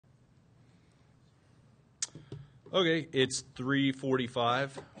Okay, it's 3:45,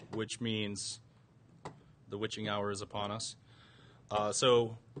 which means the witching hour is upon us.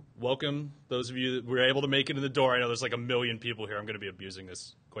 So welcome, those of you that were able to make it in the door. I know there's like a million people here. I'm going to be abusing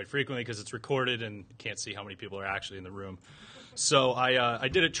this quite frequently because it's recorded and can't see how many people are actually in the room. So I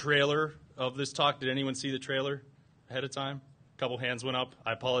did a trailer of this talk. Did anyone see the trailer ahead of time? A couple hands went up.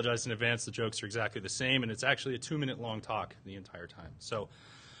 I apologize in advance. The jokes are exactly the same, and it's actually a 2-minute long talk the entire time. So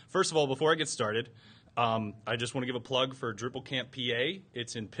first of all, before I get started, I just want to give a plug for DrupalCon PA.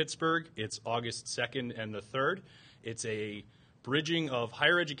 It's in Pittsburgh. It's August 2nd and the 3rd. It's a bridging of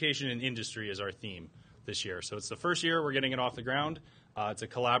higher education and industry is our theme this year. So it's the first year we're getting it off the ground. It's a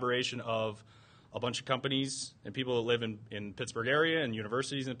collaboration of a bunch of companies and people that live in Pittsburgh area and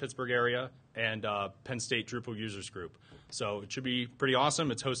universities in the Pittsburgh area and Penn State Drupal Users Group. So it should be pretty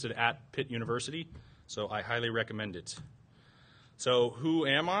awesome. It's hosted at Pitt University, so I highly recommend it. So who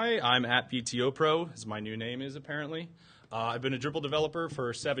am I? I'm at btopro, as my new name is apparently. I've been a Drupal developer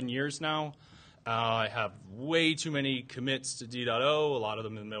for 7 years now. I have way too many commits to D.O, a lot of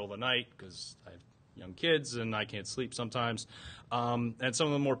them in the middle of the night because I have young kids and I can't sleep sometimes. And some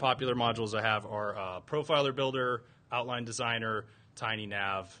of the more popular modules I have are Profiler Builder, Outline Designer, Tiny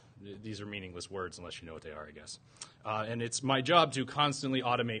Nav. These are meaningless words unless you know what they are, I guess. And it's my job to constantly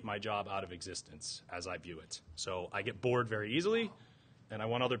automate my job out of existence as I view it. So I get bored very easily, and I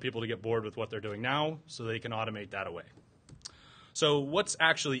want other people to get bored with what they're doing now so they can automate that away. So what's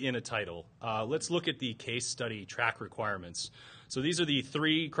actually in a title? Let's look at the case study track requirements. So these are the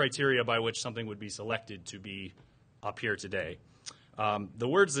 3 criteria by which something would be selected to be up here today. The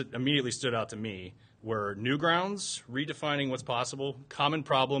words that immediately stood out to me were newgrounds, redefining what's possible, common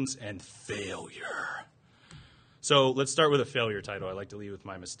problems, and failure. So let's start with a failure title. I like to lead with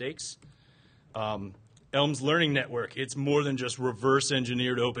my mistakes. ELMS Learning Network. It's more than just reverse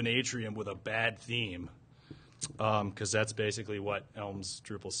engineered Open Atrium with a bad theme. Because that's basically what ELMS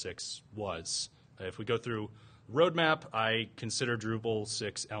Drupal 6 was. If we go through roadmap, I consider Drupal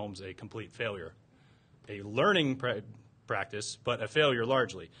 6 ELMS a complete failure. A learning practice, but a failure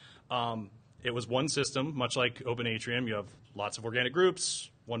largely. It was one system, much like Open Atrium. You have lots of organic groups,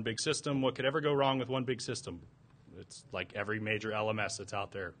 one big system. What could ever go wrong with one big system? It's like every major LMS that's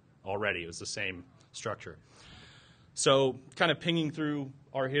out there already. It was the same structure. So kind of pinging through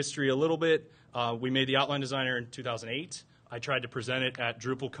our history a little bit, we made the Outline Designer in 2008. I tried to present it at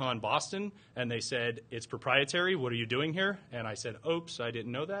DrupalCon Boston, and they said, it's proprietary. What are you doing here? And I said, oops, I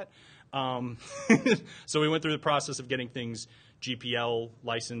didn't know that. So we went through the process of getting things GPL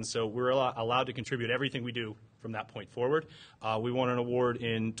licensed, so we're allowed to contribute everything we do from that point forward. We won an award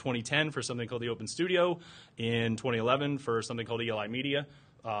in 2010 for something called the Open Studio, in 2011 for something called ELI Media.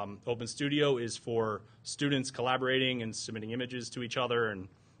 Open Studio is for students collaborating and submitting images to each other and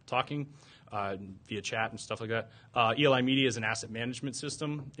talking via chat and stuff like that. ELI Media is an asset management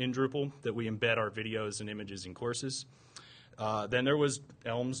system in Drupal that we embed our videos and images in courses. Then there was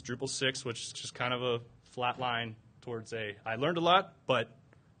ELMS Drupal 6, which is just kind of a flat line towards I learned a lot, but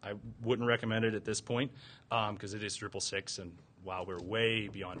I wouldn't recommend it at this point because it is Drupal 6, and wow, we're way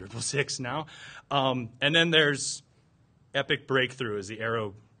beyond Drupal 6 now. And then there's Epic Breakthrough as the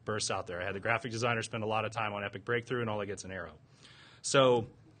arrow bursts out there. I had the graphic designer spend a lot of time on Epic Breakthrough, and all I get's an arrow. So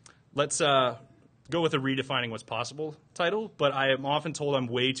let's go with a redefining what's possible title, but I am often told I'm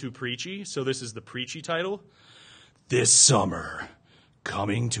way too preachy, so this is the preachy title. This summer,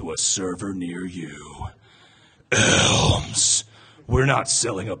 coming to a server near you. ELMS. We're not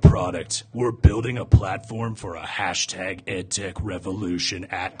selling a product. We're building a platform for a hashtag EdTech revolution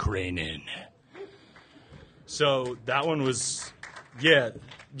at Cranin. So that one was, yeah,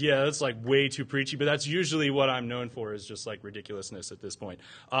 that's like way too preachy, but that's usually what I'm known for is just like ridiculousness at this point.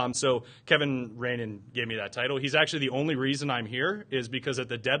 So Kevin Rainin gave me that title. He's actually the only reason I'm here is because at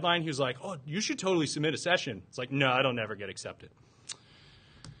the deadline he was like, oh, you should totally submit a session. It's like, no, I don't ever get accepted.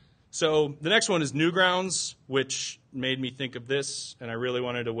 So the next one is Newgrounds, which made me think of this, and I really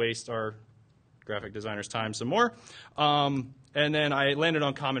wanted to waste our graphic designer's time some more. And then I landed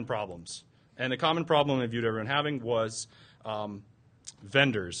on common problems. And the common problem I viewed everyone having was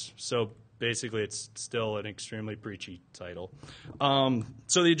vendors. So basically it's still an extremely preachy title.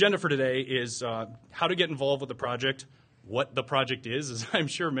 So the agenda for today is how to get involved with the project, what the project is, as I'm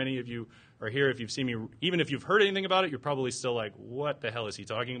sure many of you are here. If you've seen me, even if you've heard anything about it, you're probably still like, what the hell is he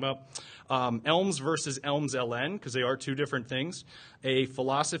talking about? ELMS versus ELMSLN, because they are two different things. A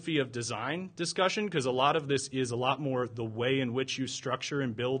philosophy of design discussion, because a lot of this is a lot more the way in which you structure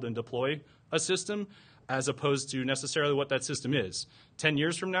and build and deploy a system, as opposed to necessarily what that system is. 10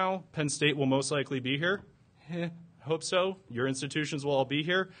 years from now, Penn State will most likely be here. Hope so. Your institutions will all be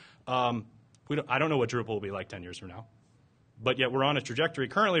here. I don't know what Drupal will be like 10 years from now. But yet we're on a trajectory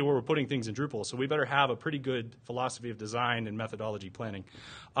currently where we're putting things in Drupal, so we better have a pretty good philosophy of design and methodology planning.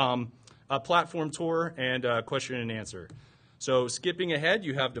 A platform tour and a question and answer. So skipping ahead,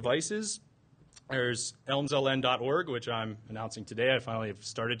 you have devices. There's ELMSLN.org, which I'm announcing today. I finally have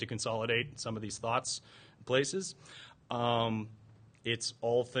started to consolidate some of these thoughts in places. It's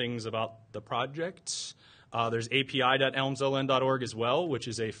all things about the project. There's api.elmsln.org as well, which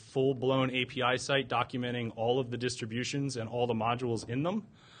is a full-blown API site documenting all of the distributions and all the modules in them.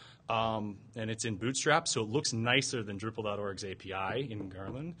 And it's in Bootstrap, so it looks nicer than Drupal.org's API in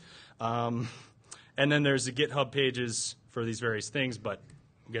Garland. And then there's the GitHub pages for these various things, but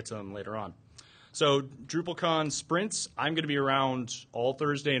we'll get to them later on. So DrupalCon sprints, I'm going to be around all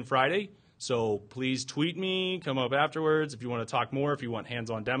Thursday and Friday. So please tweet me, come up afterwards if you want to talk more, if you want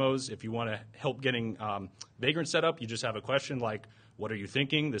hands-on demos, if you want to help getting Vagrant set up, you just have a question like, what are you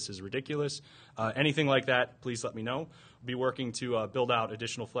thinking? This is ridiculous. Anything like that, please let me know. We'll be working to build out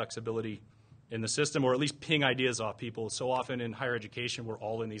additional flexibility in the system, or at least ping ideas off people. So often in higher education, we're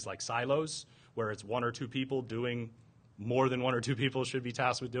all in these like silos where it's one or two people doing more than one or two people should be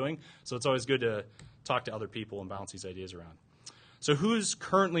tasked with doing. So it's always good to talk to other people and bounce these ideas around. So who's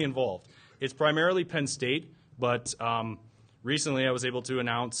currently involved? It's primarily Penn State, but recently I was able to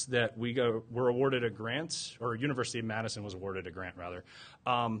announce that were awarded a grant, or University of Madison was awarded a grant, rather,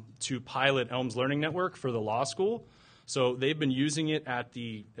 to pilot ELMS Learning Network for the law school. So they've been using it at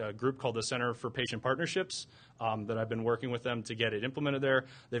the group called the Center for Patient Partnerships that I've been working with them to get it implemented there.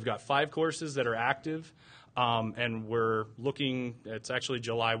 They've got 5 courses that are active, and we're looking, it's actually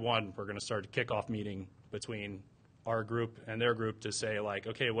July 1, we're going to start a kickoff meeting between our group and their group to say, like,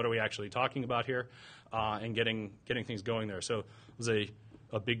 okay, what are we actually talking about here, and getting things going there. So it was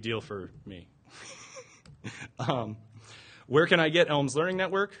a big deal for me. Where can I get ELMS Learning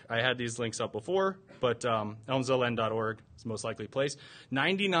Network? I had these links up before, but elmsln.org is the most likely place.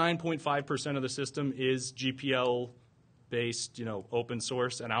 99.5% of the system is GPL-based, open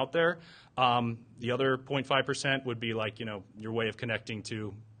source and out there. The other 0.5% would be like, your way of connecting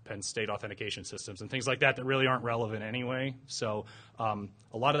to Penn State authentication systems and things like that really aren't relevant anyway. So a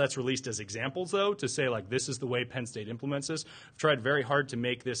lot of that's released as examples, though, to say, like, this is the way Penn State implements this. I've tried very hard to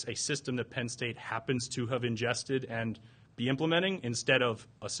make this a system that Penn State happens to have ingested and be implementing instead of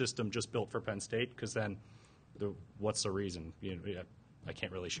a system just built for Penn State, because then what's the reason? I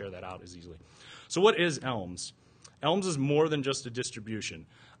can't really share that out as easily. So what is ELMS? ELMS is more than just a distribution.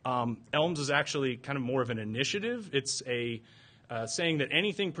 ELMS is actually kind of more of an initiative. It's saying that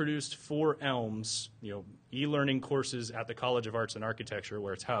anything produced for ELMS, e-learning courses at the College of Arts and Architecture,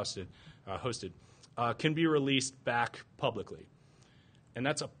 where it's hosted, can be released back publicly. And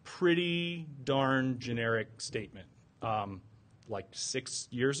that's a pretty darn generic statement. Like 6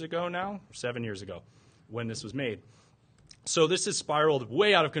 years ago now, 7 years ago, when this was made. So this has spiraled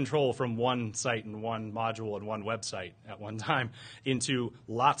way out of control from one site and one module and one website at one time into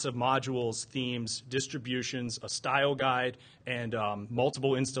lots of modules, themes, distributions, a style guide, and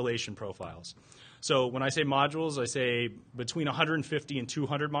multiple installation profiles. So when I say modules, I say between 150 and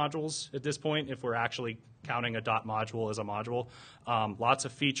 200 modules at this point, if we're actually counting a dot module as a module. Lots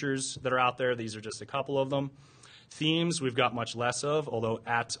of features that are out there. These are just a couple of them. Themes we've got much less of, although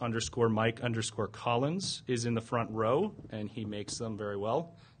 @_Mike_Collins is in the front row, and he makes them very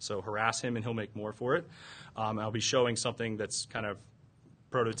well. So harass him, and he'll make more for it. I'll be showing something that's kind of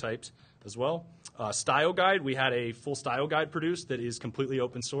prototyped as well. Style guide, we had a full style guide produced that is completely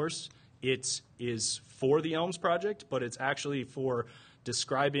open source. It is for the ELMS project, but it's actually for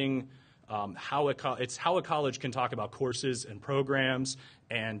describing how a college can talk about courses and programs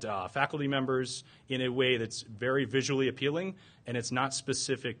and faculty members in a way that's very visually appealing, and it's not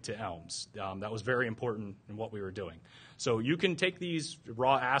specific to ELMS. That was very important in what we were doing. So you can take these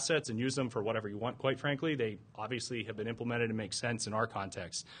raw assets and use them for whatever you want, quite frankly. They obviously have been implemented and make sense in our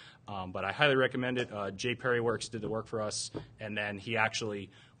context. But I highly recommend it. Jay Perryworks did the work for us, and then he actually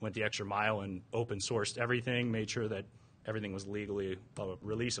went the extra mile and open sourced everything, made sure that everything was legally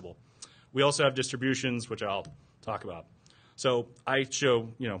releasable. We also have distributions, which I'll talk about. So I show,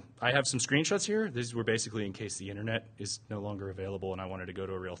 I have some screenshots here. These were basically in case the internet is no longer available and I wanted to go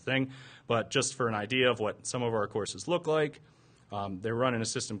to a real thing. But just for an idea of what some of our courses look like, they run in a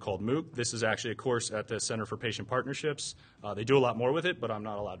system called MOOC. This is actually a course at the Center for Patient Partnerships. They do a lot more with it, but I'm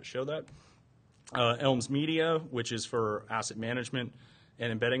not allowed to show that. ELMS Media, which is for asset management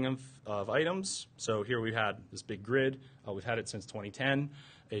and embedding of items. So here we had this big grid. We've had it since 2010.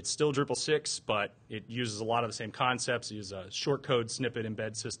 It's still Drupal 6, but it uses a lot of the same concepts. It uses a short code snippet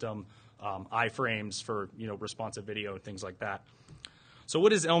embed system, iframes for responsive video and things like that. So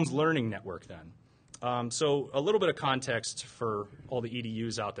what is ELMS Learning Network then? So a little bit of context for all the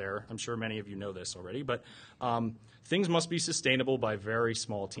EDUs out there. I'm sure many of you know this already, but things must be sustainable by very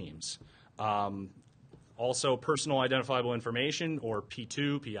small teams. Also, personal identifiable information, or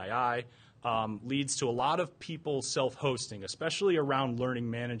P2, PII, leads to a lot of people self-hosting, especially around learning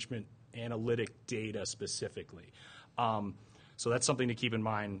management analytic data specifically. So that's something to keep in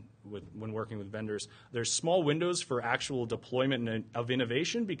mind when working with vendors. There's small windows for actual deployment of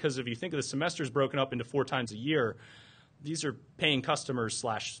innovation, because if you think of the semesters broken up into 4 times a year, these are paying customers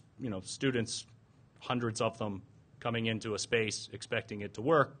slash students, hundreds of them, coming into a space expecting it to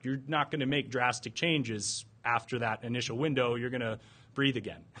work. You're not going to make drastic changes after that initial window. You're going to breathe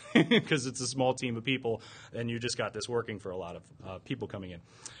again because it's a small team of people, and you just got this working for a lot of people coming in.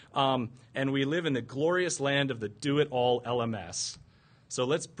 And we live in the glorious land of the do-it-all LMS. So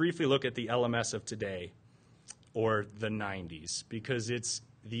let's briefly look at the LMS of today, or the 90s, because it's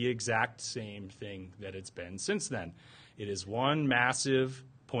the exact same thing that it's been since then. It is one massive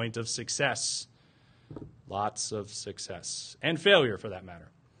point of success. Lots of success and failure, for that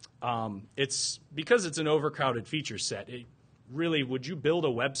matter. It's because it's an overcrowded feature set. Really, would you build a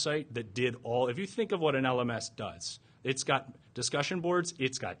website that did all? If you think of what an LMS does, it's got discussion boards,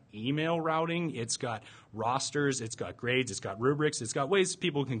 it's got email routing, it's got rosters, it's got grades, it's got rubrics, it's got ways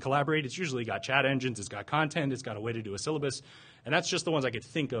people can collaborate. It's usually got chat engines, it's got content, it's got a way to do a syllabus, and that's just the ones I could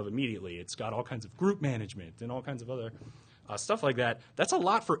think of immediately. It's got all kinds of group management and all kinds of other stuff like that. That's a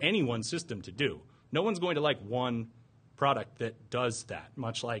lot for any one system to do. No one's going to like one product that does that,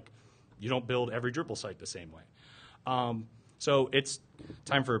 much like you don't build every Drupal site the same way. So it's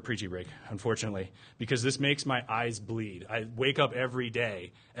time for a preachy break, unfortunately, because this makes my eyes bleed. I wake up every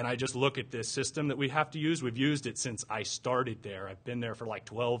day, and I just look at this system that we have to use. We've used it since I started there. I've been there for like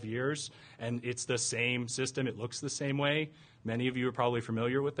 12 years, and it's the same system. It looks the same way. Many of you are probably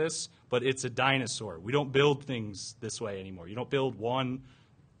familiar with this, but it's a dinosaur. We don't build things this way anymore. You don't build one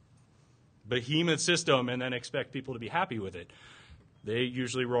behemoth system and then expect people to be happy with it. They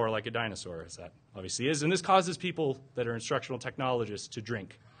usually roar like a dinosaur, as that obviously is. And this causes people that are instructional technologists to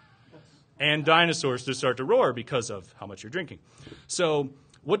drink. And dinosaurs to start to roar because of how much you're drinking. So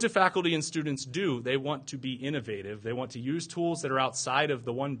what do faculty and students do? They want to be innovative. They want to use tools that are outside of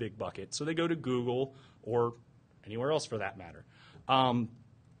the one big bucket. So they go to Google or anywhere else for that matter.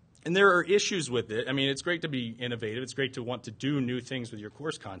 And there are issues with it. I mean, it's great to be innovative. It's great to want to do new things with your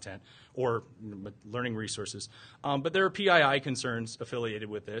course content or learning resources. But there are PII concerns affiliated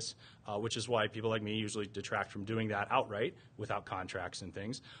with this, which is why people like me usually detract from doing that outright without contracts and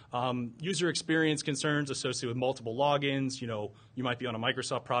things. User experience concerns associated with multiple logins. You might be on a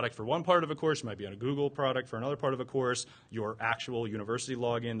Microsoft product for one part of a course. You might be on a Google product for another part of a course. Your actual university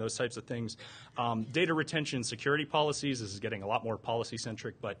login, those types of things. Data retention security policies. This is getting a lot more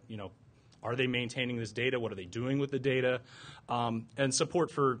policy-centric, but are they maintaining this data? What are they doing with the data? And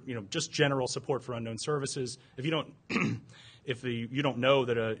support for, just general support for unknown services. If you don't, you don't know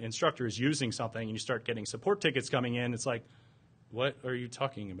that an instructor is using something and you start getting support tickets coming in, it's like, what are you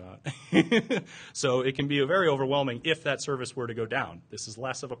talking about? So it can be very overwhelming if that service were to go down. This is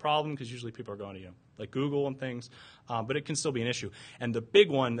less of a problem because usually people are going to, like Google and things, but it can still be an issue. And the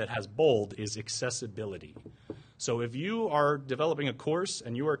big one that has bold is accessibility. So if you are developing a course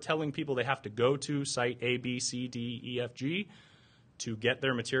and you are telling people they have to go to site A, B, C, D, E, F, G to get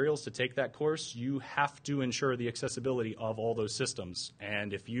their materials to take that course, you have to ensure the accessibility of all those systems.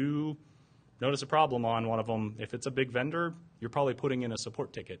 And if you notice a problem on one of them, if it's a big vendor, you're probably putting in a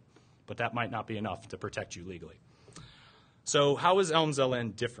support ticket, but that might not be enough to protect you legally. So how is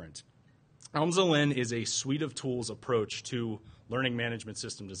ELMSLN different? ELMSLN is a suite of tools approach to learning management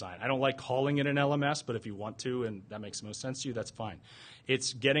system design. I don't like calling it an LMS, but if you want to and that makes the most sense to you, that's fine.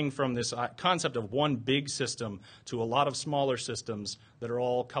 It's getting from this concept of one big system to a lot of smaller systems that are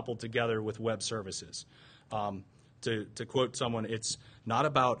all coupled together with web services. To quote someone, it's not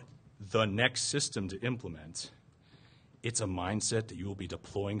about the next system to implement. It's a mindset that you will be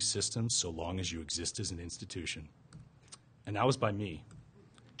deploying systems so long as you exist as an institution. And that was by me,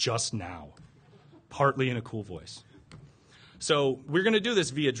 just now, partly in a cool voice. So we're going to do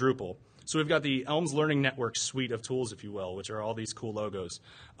this via Drupal. So we've got the ELMS Learning Network suite of tools, if you will, which are all these cool logos.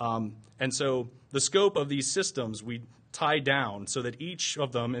 And so the scope of these systems we tie down so that each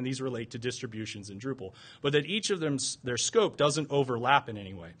of them, and these relate to distributions in Drupal, but that each of them, their scope doesn't overlap in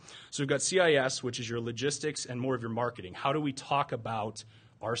any way. So we've got CIS, which is your logistics and more of your marketing. How do we talk about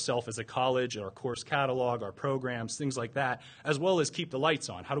ourselves as a college, our course catalog, our programs, things like that, as well as keep the lights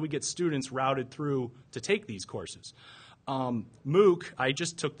on? How do we get students routed through to take these courses? MOOC, I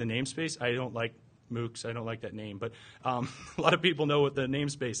just took the namespace. I don't like MOOCs. I don't like that name, but a lot of people know what the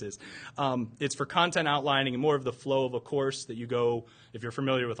namespace is. It's for content outlining and more of the flow of a course that you go, if you're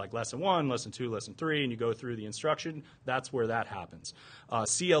familiar with like lesson 1, lesson 2, lesson 3, and you go through the instruction, that's where that happens.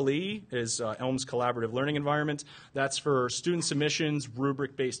 CLE is ELMS Collaborative Learning Environment. That's for student submissions,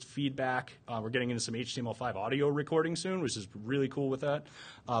 rubric-based feedback. We're getting into some HTML5 audio recording soon, which is really cool with that.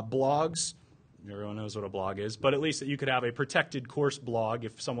 Blogs. Everyone knows what a blog is, but at least you could have a protected course blog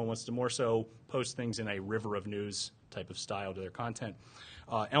if someone wants to more so post things in a river of news type of style to their content.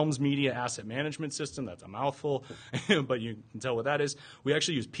 ELMS Media Asset Management System, that's a mouthful, but you can tell what that is. We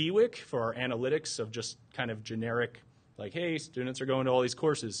actually use Piwik for our analytics of just kind of generic, like, hey, students are going to all these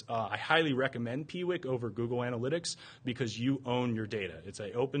courses. I highly recommend Piwik over Google Analytics because you own your data. It's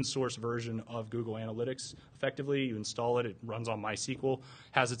an open source version of Google Analytics. Effectively, you install it. It runs on MySQL,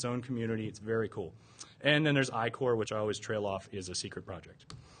 has its own community. It's very cool. And then there's iCore, which I always trail off is a secret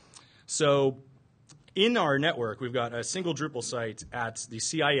project. So in our network, we've got a single Drupal site at the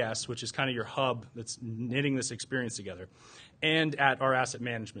CIS, which is kind of your hub that's knitting this experience together, and at our asset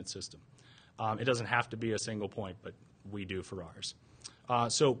management system. It doesn't have to be a single point, but we do for ours.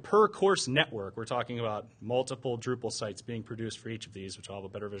 So per course network, we're talking about multiple Drupal sites being produced for each of these, which I'll have a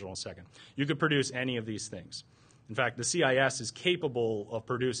better visual in a second. You could produce any of these things. In fact, the CIS is capable of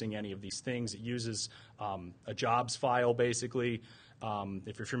producing any of these things. It uses a jobs file, basically.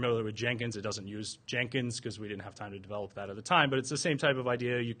 If you're familiar with Jenkins, it doesn't use Jenkins because we didn't have time to develop that at the time, but it's the same type of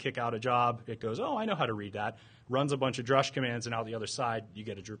idea. You kick out a job, it goes, oh, I know how to read that, runs a bunch of drush commands, and out the other side, you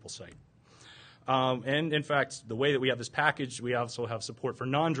get a Drupal site. And in fact, the way that we have this package, we also have support for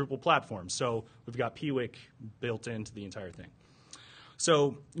non-Drupal platforms. So we've got Piwik built into the entire thing.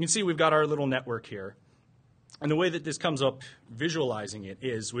 So you can see we've got our little network here. And the way that this comes up visualizing it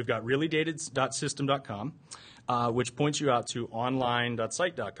is we've got reallydated.system.com, which points you out to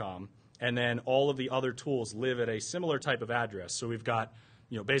online.site.com. And then all of the other tools live at a similar type of address. So we've got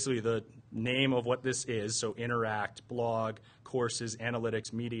basically the name of what this is, so Interact, Blog, Courses,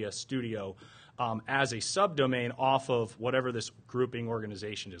 Analytics, Media, Studio, as a subdomain off of whatever this grouping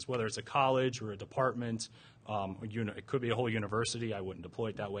organization is, whether it's a college or a department. It could be a whole university. I wouldn't deploy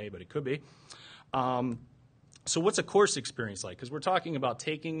it that way, but it could be. So what's a course experience like? Because we're talking about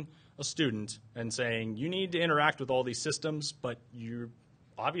taking a student and saying, you need to interact with all these systems, but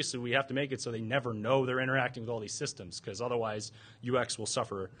obviously we have to make it so they never know they're interacting with all these systems, because otherwise UX will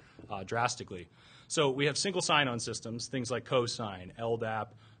suffer drastically. So we have single sign-on systems, things like Cosign, LDAP.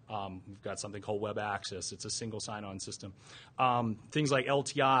 We've got something called Web Access. It's a single sign-on system. Things like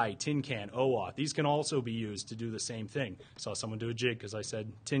LTI, Tin Can, OAuth. These can also be used to do the same thing. I saw someone do a jig because I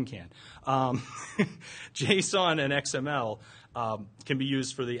said Tin Can. JSON and XML can be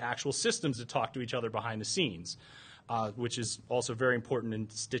used for the actual systems to talk to each other behind the scenes, which is also very important in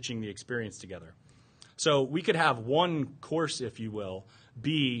stitching the experience together. So we could have one course, if you will,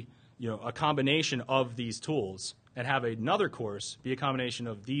 be a combination of these tools, and have another course be a combination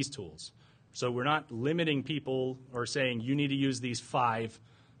of these tools. So we're not limiting people or saying you need to use these 5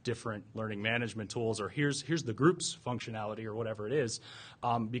 different learning management tools, or here's the groups functionality or whatever it is,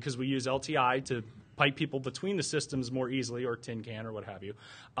 because we use LTI to pipe people between the systems more easily, or Tin Can or what have you.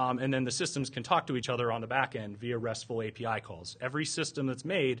 And then the systems can talk to each other on the back end via RESTful API calls. Every system that's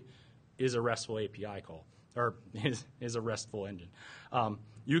made is a RESTful API call, or is a RESTful engine.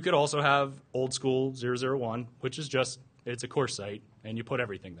 You could also have old school 001, which is just, it's a course site, and you put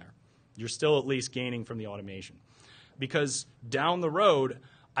everything there. You're still at least gaining from the automation. Because down the road,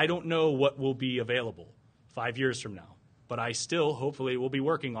 I don't know what will be available 5 years from now, but I still, hopefully, will be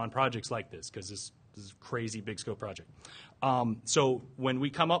working on projects like this, because this is a crazy big scope project. So when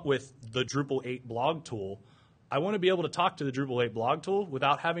we come up with the Drupal 8 blog tool, I want to be able to talk to the Drupal 8 blog tool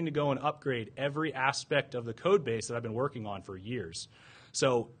without having to go and upgrade every aspect of the code base that I've been working on for years.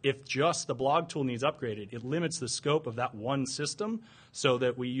 So if just the blog tool needs upgraded, it limits the scope of that one system so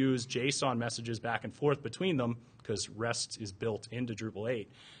that we use JSON messages back and forth between them, because REST is built into Drupal 8.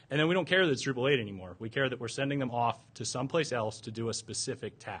 And then we don't care that it's Drupal 8 anymore. We care that we're sending them off to someplace else to do a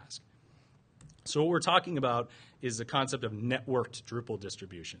specific task. So what we're talking about is the concept of networked Drupal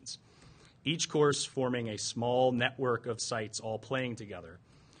distributions. Each course forming a small network of sites all playing together.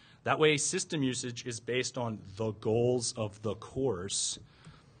 That way, system usage is based on the goals of the course,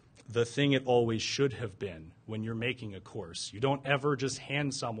 the thing it always should have been when you're making a course. You don't ever just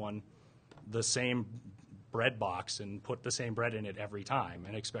hand someone the same bread box and put the same bread in it every time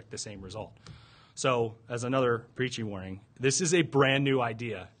and expect the same result. So, as another preachy warning, this is a brand new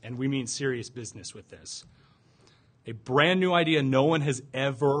idea, and we mean serious business with this. A brand new idea no one has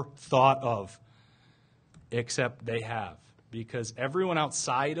ever thought of, except they have. because everyone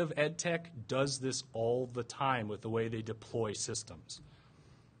outside of EdTech does this all the time with the way they deploy systems.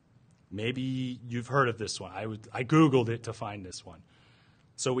 Maybe you've heard of this one. I Googled it to find this one.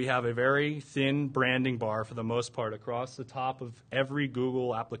 So we have a very thin branding bar for the most part across the top of every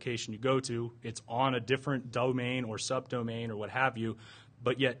Google application you go to. It's on a different domain or subdomain or what have you,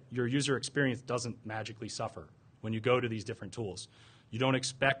 but yet your user experience doesn't magically suffer when you go to these different tools. You don't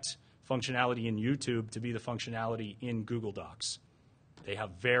expect functionality in YouTube to be the functionality in Google Docs. They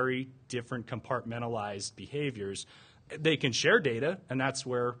have very different compartmentalized behaviors. They can share data, and that's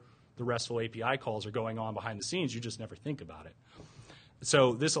where the RESTful API calls are going on behind the scenes. You just never think about it.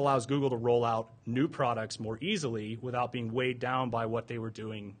 So this allows Google to roll out new products more easily without being weighed down by what they were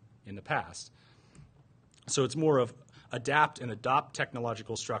doing in the past. So it's more of adapt and adopt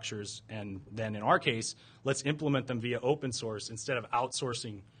technological structures, and then in our case, let's implement them via open source instead of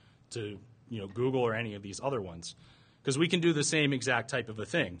outsourcing to Google or any of these other ones. Because we can do the same exact type of a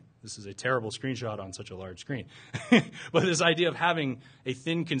thing. This is a terrible screenshot on such a large screen. But this idea of having a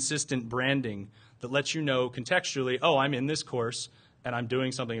thin, consistent branding that lets you know contextually, oh, I'm in this course, and I'm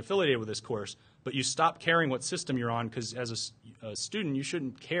doing something affiliated with this course, but you stop caring what system you're on because as a student, you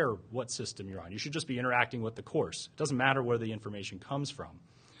shouldn't care what system you're on. You should just be interacting with the course. It doesn't matter where the information comes from.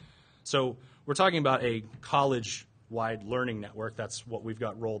 So we're talking about a college-wide learning network. That's what we've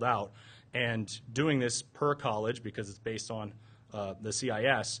got rolled out. And doing this per college, because it's based on the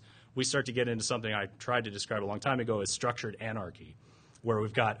CIS, we start to get into something I tried to describe a long time ago as structured anarchy, where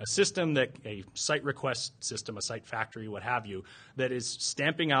we've got a system a site request system, a site factory, what have you, that is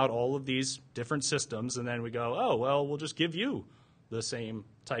stamping out all of these different systems, and then we go, oh, well, we'll just give you the same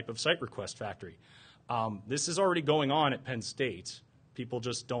type of site request factory. This is already going on at Penn State. People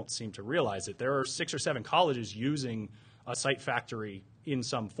just don't seem to realize it. There are 6 or 7 colleges using a site factory in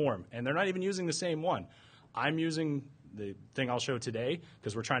some form, and they're not even using the same one. I'm using the thing I'll show today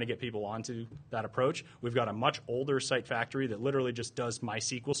because we're trying to get people onto that approach. We've got a much older site factory that literally just does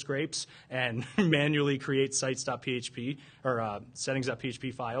MySQL scrapes and manually creates sites.php or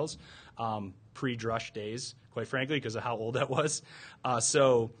settings.php files pre-Drush days, quite frankly, because of how old that was.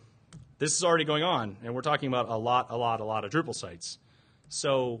 So this is already going on, and we're talking about a lot of Drupal sites.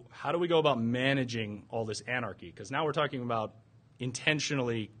 So how do we go about managing all this anarchy? Because now we're talking about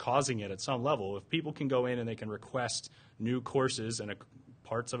intentionally causing it at some level. If people can go in and they can request new courses and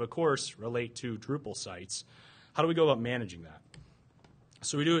parts of a course relate to Drupal sites, how do we go about managing that?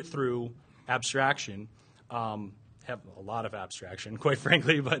 So we do it through abstraction, have a lot of abstraction, quite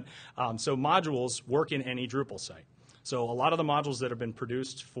frankly, but so modules work in any Drupal site. So a lot of the modules that have been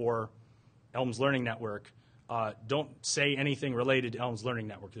produced for ELMS Learning Network don't say anything related to ELMS Learning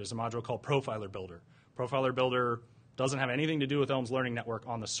Network. There's a module called Profiler Builder. Profiler Builder doesn't have anything to do with ELMS Learning Network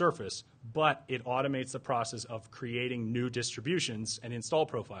on the surface, but it automates the process of creating new distributions and install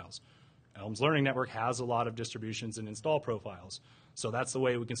profiles. ELMS Learning Network has a lot of distributions and install profiles. So that's the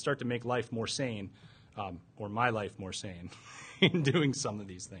way we can start to make life more sane, or my life more sane, in doing some of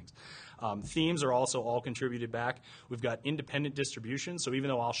these things. Themes are also all contributed back. We've got independent distributions, so even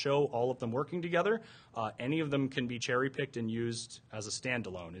though I'll show all of them working together, any of them can be cherry-picked and used as a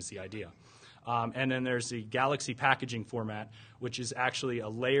standalone is the idea. And then there's the Galaxy packaging format, which is actually a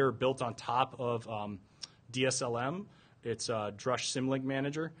layer built on top of DSLM. It's Drush Symlink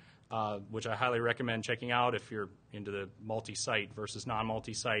Manager, which I highly recommend checking out if you're into the multi-site versus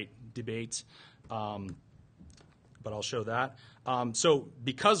non-multi-site debate. But I'll show that. So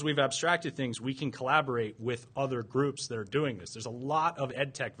because we've abstracted things, we can collaborate with other groups that are doing this. There's a lot of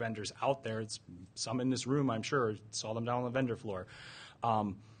EdTech vendors out there. It's some in this room, I'm sure. Saw them down on the vendor floor.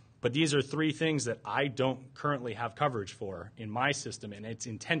 But these are 3 things that I don't currently have coverage for in my system, and it's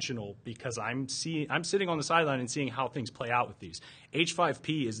intentional because I'm sitting on the sideline and seeing how things play out with these.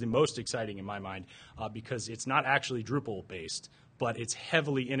 H5P is the most exciting in my mind because it's not actually Drupal-based, but it's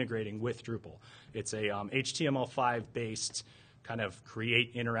heavily integrating with Drupal. It's a HTML5-based kind of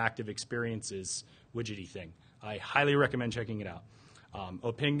create interactive experiences widgety thing. I highly recommend checking it out.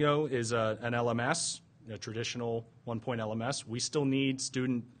 Opingo is an LMS. A traditional 1-point LMS. We still need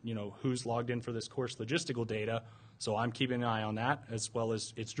student, who's logged in for this course logistical data, so I'm keeping an eye on that, as well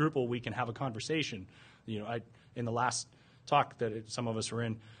as it's Drupal, we can have a conversation. In the last talk that some of us were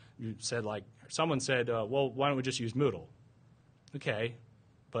in, someone said, well, why don't we just use Moodle? Okay,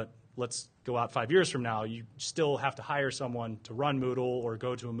 but let's go out 5 years from now. You still have to hire someone to run Moodle or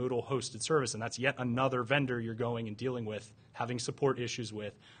go to a Moodle hosted service, and that's yet another vendor you're going and dealing with, having support issues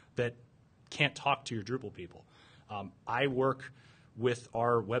with, that can't talk to your Drupal people. I work with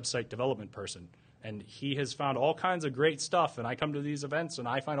our website development person, and he has found all kinds of great stuff, and I come to these events and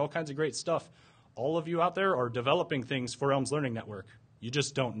I find all kinds of great stuff. all of you out there are developing things for ELMS Learning Network. You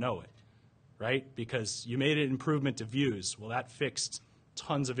just don't know it, right? Because you made an improvement to views. Well, that fixed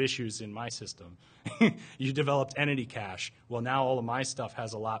tons of issues in my system. You developed entity cache. Well, now all of my stuff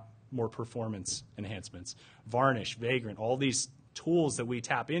has a lot more performance enhancements. Varnish, Vagrant, all these tools that we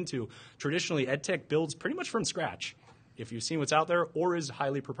tap into, traditionally EdTech builds pretty much from scratch, if you've seen what's out there, or is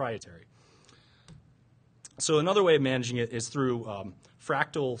highly proprietary. So another way of managing it is through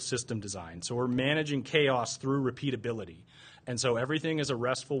fractal system design. So we're managing chaos through repeatability. And so everything is a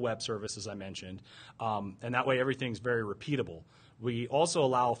RESTful web service, as I mentioned, and that way everything's very repeatable. We also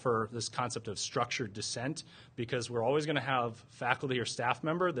allow for this concept of structured dissent because we're always going to have faculty or staff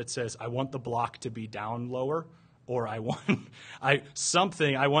member that says, I want the block to be down lower, or I want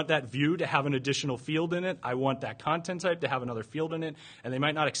that view to have an additional field in it. I want that content type to have another field in it. And they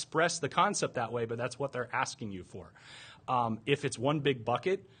might not express the concept that way, but that's what they're asking you for. If it's one big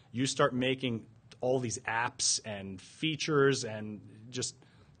bucket, you start making all these apps and features and just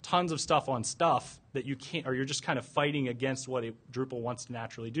tons of stuff on stuff that you can't, or you're just kind of fighting against what Drupal wants to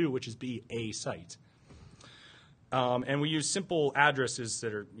naturally do, which is be a site. And we use simple addresses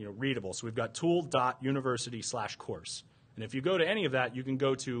that are readable. So we've got tool.university/course. And if you go to any of that, you can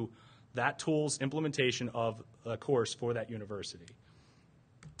go to that tool's implementation of a course for that university.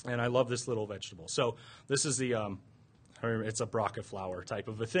 And I love this little vegetable. So this is the it's a braca flower type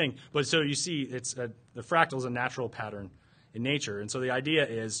of a thing. But so you see, the fractal is a natural pattern in nature. And so the idea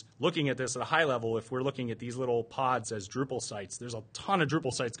is looking at this at a high level, if we're looking at these little pods as Drupal sites, there's a ton of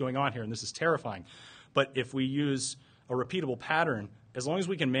Drupal sites going on here, and this is terrifying. But if we use a repeatable pattern, as long as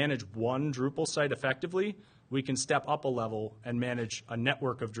we can manage one Drupal site effectively, we can step up a level and manage a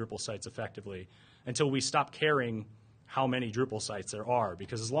network of Drupal sites effectively until we stop caring how many Drupal sites there are.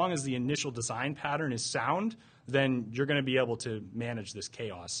 Because as long as the initial design pattern is sound, then you're going to be able to manage this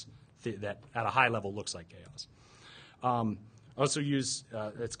chaos that at a high level looks like chaos. Also use,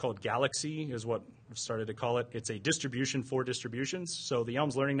 it's called Galaxy is what I've started to call it. It's a distribution for distributions. So the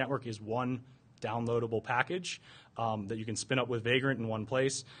ELMS Learning Network is one downloadable package that you can spin up with Vagrant in one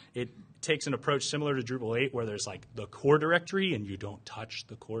place. It takes an approach similar to Drupal 8 where there's like the core directory and you don't touch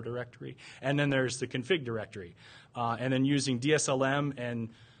the core directory. And then there's the config directory. And then using DSLM and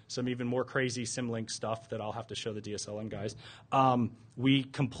some even more crazy symlink stuff that I'll have to show the DSLM guys, we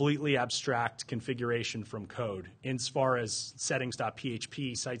completely abstract configuration from code as far as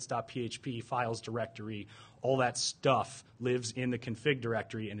settings.php, sites.php, files directory, all that stuff lives in the config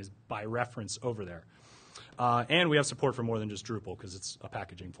directory and is by reference over there. And we have support for more than just Drupal because it's a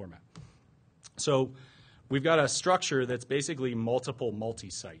packaging format. So we've got a structure that's basically multiple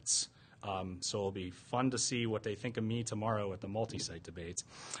multi-sites. So it'll be fun to see what they think of me tomorrow at the multi-site debates.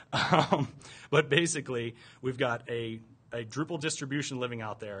 But basically, we've got a Drupal distribution living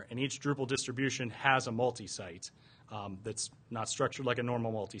out there, and each Drupal distribution has a multi-site that's not structured like a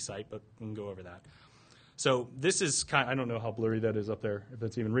normal multi-site, but we can go over that. So this is I don't know how blurry that is up there, if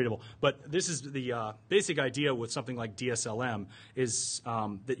that's even readable, but this is the basic idea with something like DSLM is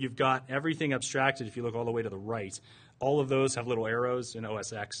that you've got everything abstracted if you look all the way to the right. All of those have little arrows in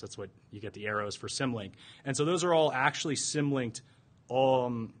OS X. That's what you get the arrows for symlink. And so those are all actually symlinked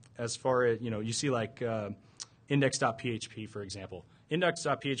as far as, you see like index.php, for example.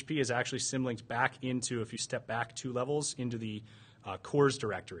 Index.php is actually symlinked back into, if you step back 2 levels, into the cores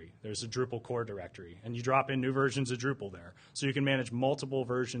directory. There's a Drupal core directory. And you drop in new versions of Drupal there. So you can manage multiple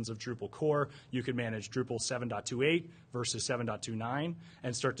versions of Drupal core. You can manage Drupal 7.28 versus 7.29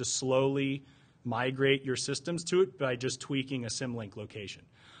 and start to slowly migrate your systems to it by just tweaking a symlink location.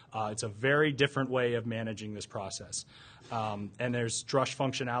 It's a very different way of managing this process. And there's drush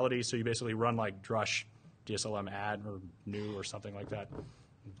functionality, so you basically run like drush DSLM add or new or something like that.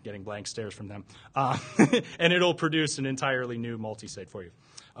 I'm getting blank stares from them. And it'll produce an entirely new multi-site for you.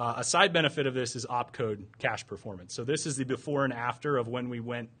 A side benefit of this is opcode cache performance. So this is the before and after of when we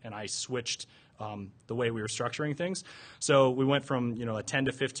went and I switched the way we were structuring things. So we went from a 10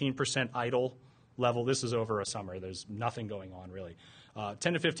 to 15% idle level. This is over a summer. There's nothing going on really.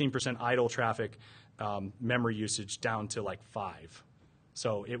 10 to 15% idle traffic memory usage down to like 5.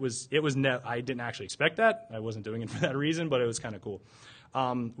 So I didn't actually expect that. I wasn't doing it for that reason, but it was kind of cool.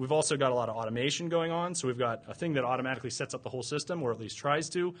 We've also got a lot of automation going on. So we've got a thing that automatically sets up the whole system, or at least tries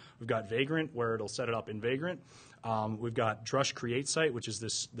to. We've got Vagrant, where it'll set it up in Vagrant. We've got drush create site, which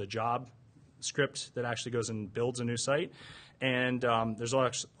is the job script that actually goes and builds a new site. And there's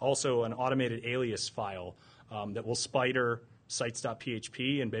also an automated alias file that will spider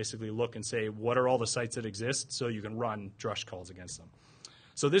sites.php and basically look and say, what are all the sites that exist, so you can run drush calls against them.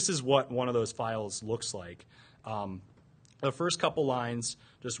 So this is what one of those files looks like. The first couple lines,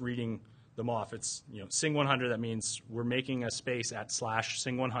 just reading them off. It's Sing 100. That means we're making a space at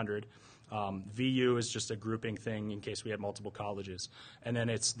 /Sing 100. VU is just a grouping thing in case we had multiple colleges. And then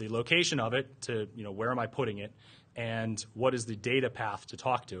it's the location of it to, where am I putting it, and what is the data path to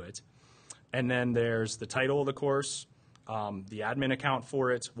talk to it. And then there's the title of the course, the admin account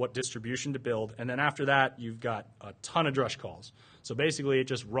for it, what distribution to build. And then after that, you've got a ton of drush calls. So basically, it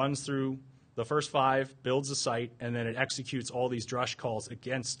just runs through the first 5, builds a site, and then it executes all these drush calls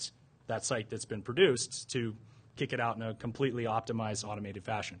against that site that's been produced to kick it out in a completely optimized, automated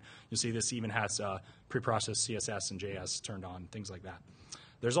fashion. You'll see this even has preprocessed CSS and JS turned on, things like that.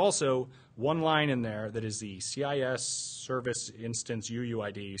 There's also one line in there that is the CIS service instance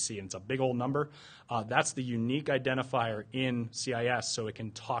UUID you see, and it's a big old number. That's the unique identifier in CIS, so it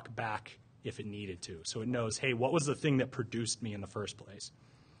can talk back if it needed to. So it knows, hey, what was the thing that produced me in the first place?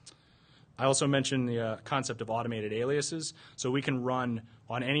 I also mentioned the concept of automated aliases. So we can run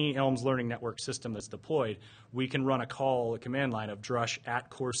on any ELMS Learning Network system that's deployed, we can run a command line of drush at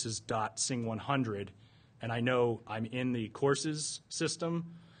courses.sing100, and I know I'm in the courses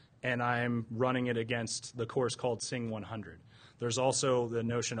system, and I'm running it against the course called Sing 100. There's also the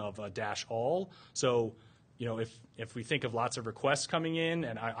notion of a -all. So if we think of lots of requests coming in,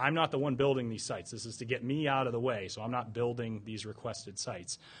 and I'm not the one building these sites. This is to get me out of the way, so I'm not building these requested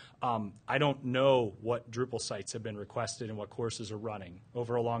sites. I don't know what Drupal sites have been requested and what courses are running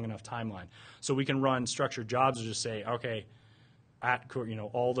over a long enough timeline. So we can run structured jobs and just say, okay, at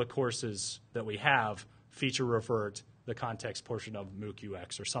all the courses that we have, feature revert the context portion of MOOC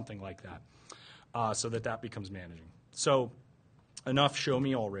UX or something like that, so that becomes managing. So enough show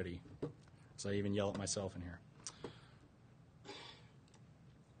me already. So I even yell at myself in here.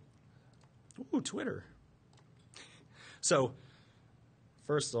 Ooh, Twitter. So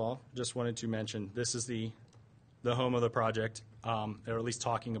first of all, just wanted to mention this is the home of the project, or at least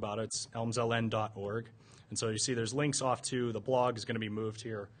talking about it. It's ELMSLN.org. And so you see there's links off to the blog is going to be moved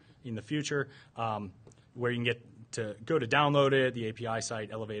here in the future, where you can get to go to download it, the API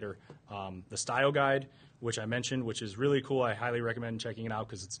site, Elevator, the style guide, which I mentioned, which is really cool. I highly recommend checking it out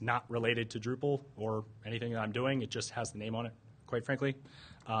because it's not related to Drupal or anything that I'm doing. It just has the name on it, quite frankly.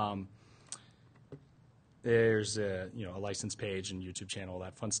 There's a license page and YouTube channel, all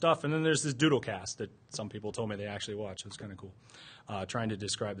that fun stuff. And then there's this Doodlecast that some people told me they actually watch. It's kind of cool, trying to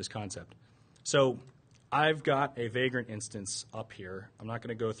describe this concept. So I've got a Vagrant instance up here. I'm not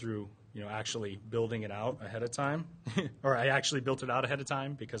going to go through actually building it out ahead of time. Or I actually built it out ahead of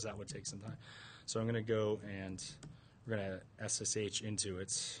time because that would take some time. So I'm going to go and we're going to SSH into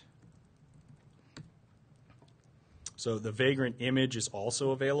it. So the Vagrant image is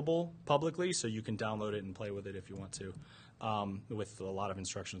also available publicly, so you can download it and play with it if you want to, with a lot of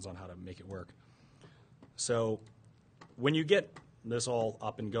instructions on how to make it work. So when you get this all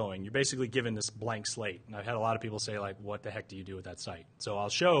up and going, you're basically given this blank slate. And I've had a lot of people say, like, what the heck do you do with that site? So I'll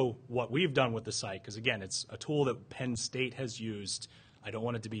show what we've done with the site, because, again, it's a tool that Penn State has used. I don't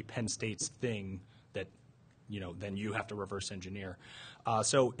want it to be Penn State's thing that, then you have to reverse engineer.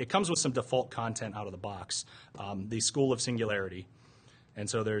 So it comes with some default content out of the box, the School of Singularity. And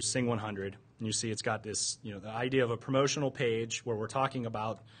so there's Sing 100. And you see it's got this, the idea of a promotional page where we're talking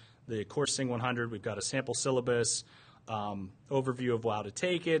about the course Sing 100. We've got a sample syllabus, overview of how to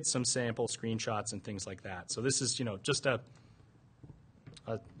take it, some sample screenshots and things like that. So this is, just a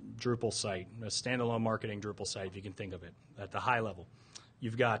Drupal site, a standalone marketing Drupal site, if you can think of it at the high level.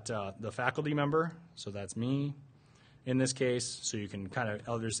 You've got the faculty member, so that's me in this case. So you can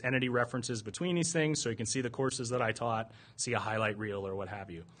there's entity references between these things, so you can see the courses that I taught, see a highlight reel or what have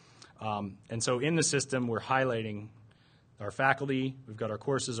you. And so in the system, we're highlighting our faculty. We've got our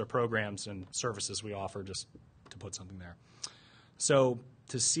courses, our programs, and services we offer, just to put something there. So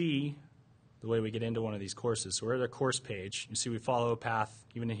to see the way we get into one of these courses, so we're at a course page. You see we follow a path.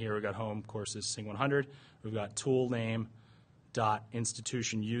 Even in here, we've got home, courses, Sing 100. We've got tool name,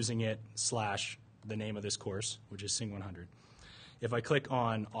 .institution using it / the name of this course, which is Sing 100. If I click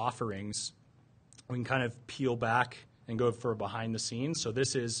on offerings, we can kind of peel back and go for behind the scenes. So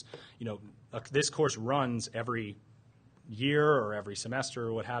this is, this course runs every year or every semester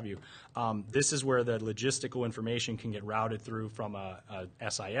or what have you. This is where the logistical information can get routed through from a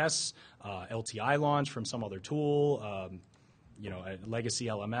SIS, LTI launch from some other tool, a legacy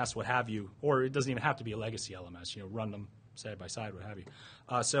LMS, what have you, or it doesn't even have to be a legacy LMS, run them side by side, what have you.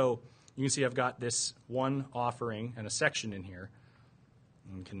 So you can see I've got this one offering and a section in here.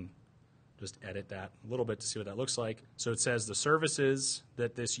 And we can just edit that a little bit to see what that looks like. So it says the services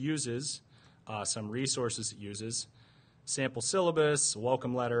that this uses, some resources it uses, sample syllabus,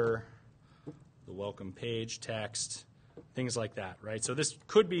 welcome letter, the welcome page text, things like that, right? So this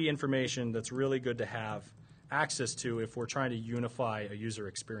could be information that's really good to have access to if we're trying to unify a user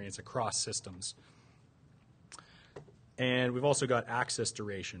experience across systems. And we've also got access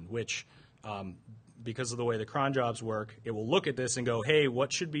duration, which because of the way the cron jobs work, it will look at this and go, hey,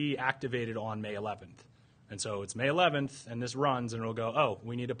 what should be activated on May 11th? And so it's May 11th, and this runs, and it'll go, oh,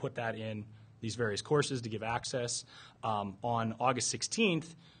 we need to put that in these various courses to give access. On August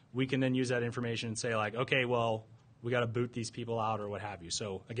 16th, we can then use that information and say, like, okay, well, we got to boot these people out or what have you.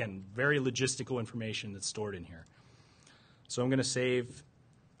 So, again, very logistical information that's stored in here. So I'm going to save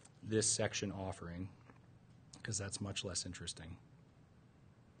this section offering because that's much less interesting.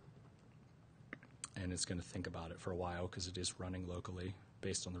 And it's going to think about it for a while because it is running locally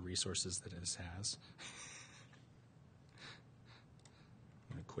based on the resources that it has.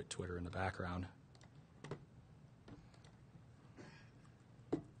 I'm going to quit Twitter in the background.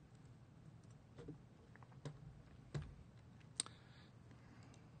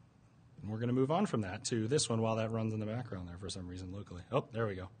 And we're going to move on from that to this one while that runs in the background there for some reason locally. Oh, there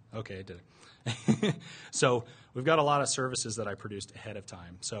we go. Okay, it did it. So we've got a lot of services that I produced ahead of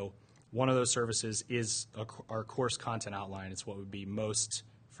time. So one of those services is our course content outline. It's what we'd be most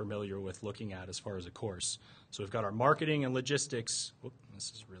familiar with looking at as far as a course. So we've got our marketing and logistics. Whoop,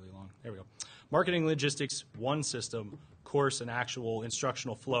 this is really long. There we go. Marketing and logistics, one system, course and actual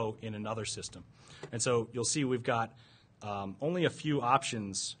instructional flow in another system. And so you'll see we've got only a few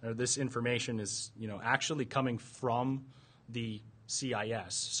options. This information is actually coming from the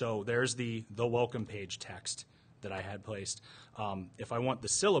CIS. So there's the welcome page text that I had placed. If I want the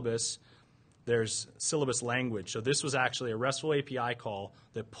syllabus, there's syllabus language. So this was actually a RESTful API call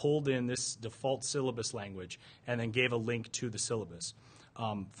that pulled in this default syllabus language and then gave a link to the syllabus.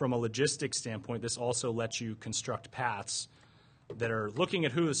 From a logistics standpoint, this also lets you construct paths that are looking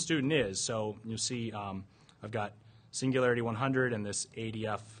at who the student is. So you see I've got Singularity 100 and this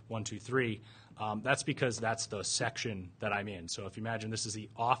ADF 123. That's because that's the section that I'm in. So if you imagine this is the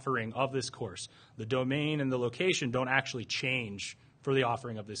offering of this course, the domain and the location don't actually change for the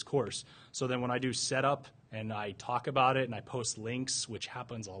offering of this course. So then when I do setup and I talk about it and I post links, which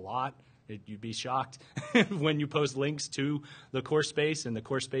happens a lot, you'd be shocked when you post links to the course space and the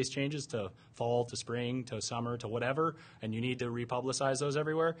course space changes to fall, to spring, to summer, to whatever, and you need to republicize those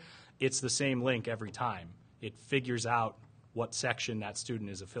everywhere, it's the same link every time. It figures out what section that student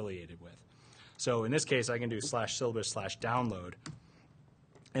is affiliated with. So in this case, I can do /syllabus/download,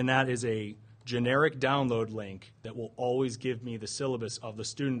 and that is a generic download link that will always give me the syllabus of the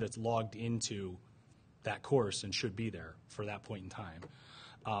student that's logged into that course and should be there for that point in time.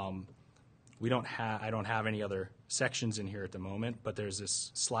 I don't have any other sections in here at the moment, but there's this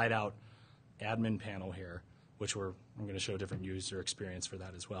slide out admin panel here, which I'm going to show a different user experience for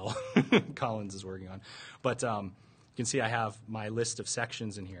that as well. Collins is working on. But you can see I have my list of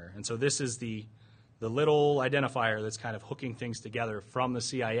sections in here. And so this is the little identifier that's kind of hooking things together from the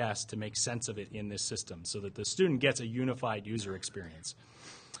CIS to make sense of it in this system so that the student gets a unified user experience.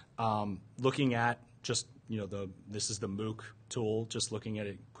 Looking at just, this is the MOOC tool, just looking at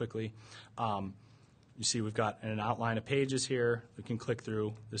it quickly. You see we've got an outline of pages here we can click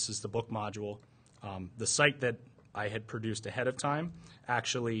through. This is the book module. The site that I had produced ahead of time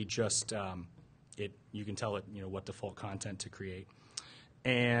actually just, you can tell it, what default content to create.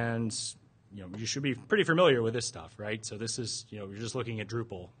 And, you should be pretty familiar with this stuff, right? So this is, you're just looking at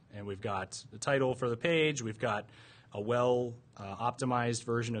Drupal, and we've got the title for the page. We've got a optimized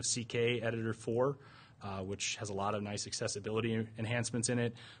version of CK Editor 4, which has a lot of nice accessibility enhancements in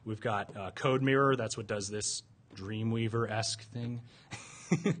it. We've got Code Mirror. That's what does this Dreamweaver-esque thing.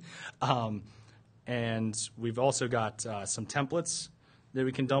 And we've also got some templates that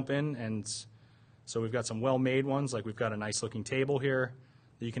we can dump in. And so we've got some well-made ones, like we've got a nice-looking table here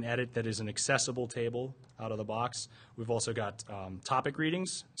that you can edit that is an accessible table out of the box. We've also got topic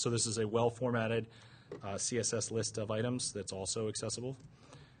readings. So this is a well-formatted CSS list of items that's also accessible.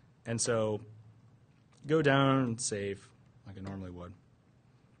 And so go down and save like I normally would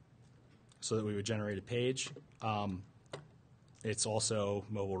so that we would generate a page. It's also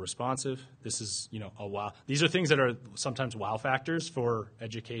mobile responsive. This is, a wow. These are things that are sometimes wow factors for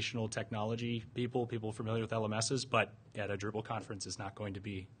educational technology people familiar with LMSs, but at a Drupal conference is not going to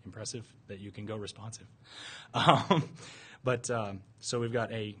be impressive that you can go responsive. So we've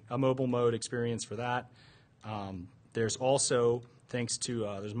got a mobile mode experience for that. There's also, thanks to,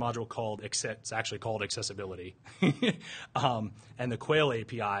 there's a module called, it's actually called Accessibility, and the Quail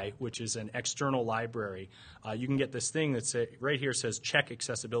API, which is an external library. You can get this thing that's right here says check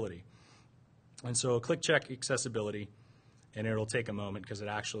accessibility. And so click check accessibility, and it'll take a moment because it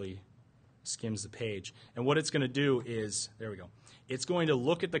actually skims the page. And what it's going to do is, there we go, it's going to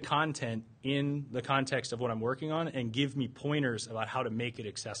look at the content in the context of what I'm working on and give me pointers about how to make it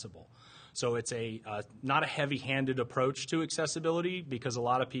accessible. So it's not a heavy-handed approach to accessibility, because a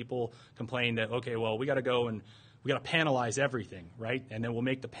lot of people complain that, okay, well, we got to go and we got to panelize everything, right? And then we'll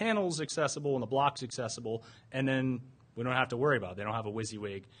make the panels accessible and the blocks accessible, and then we don't have to worry about it. They don't have a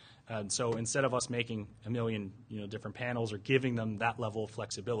WYSIWYG. And so instead of us making a million different panels or giving them that level of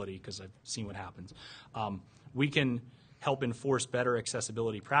flexibility, because I've seen what happens, we can help enforce better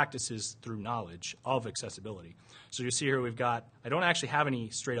accessibility practices through knowledge of accessibility. So you see here we've got, I don't actually have any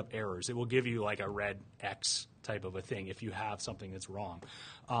straight up errors. It will give you like a red X type of a thing if you have something that's wrong.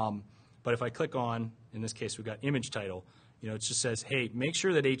 But if I click on, in this case we've got image title, it just says, hey, make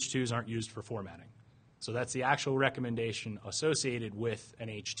sure that H2s aren't used for formatting. So that's the actual recommendation associated with an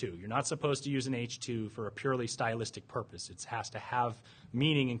H2. You're not supposed to use an H2 for a purely stylistic purpose. It has to have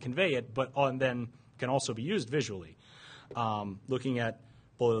meaning and convey it, but then can also be used visually. Looking at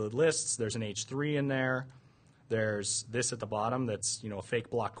bulleted lists, there's an H3 in there. There's this at the bottom that's a fake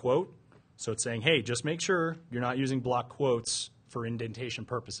block quote. So it's saying, hey, just make sure you're not using block quotes for indentation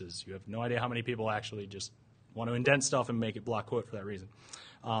purposes. You have no idea how many people actually just want to indent stuff and make it block quote for that reason.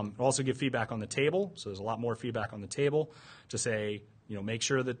 We'll also give feedback on the table. So there's a lot more feedback on the table to say, make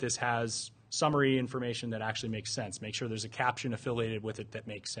sure that this has summary information that actually makes sense. Make sure there's a caption affiliated with it that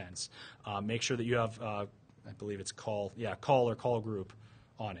makes sense. Make sure that you have, I believe it's call or call group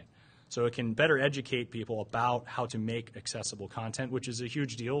on it. So it can better educate people about how to make accessible content, which is a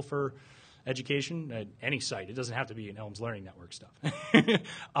huge deal for education at any site. It doesn't have to be an ELMS Learning Network stuff.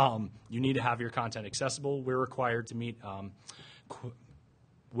 You need to have your content accessible. We're required to meet WCAG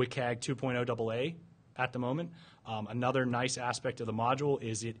 2.0 AA at the moment. Another nice aspect of the module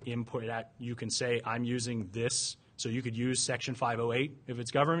is you can say, I'm using this. So you could use Section 508 if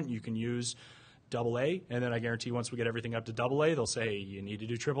it's government. You can use AA, and then I guarantee once we get everything up to AA, they'll say you need to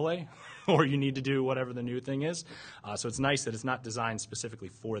do AAA or you need to do whatever the new thing is. So it's nice that it's not designed specifically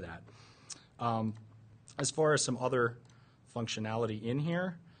for that. As far as some other functionality in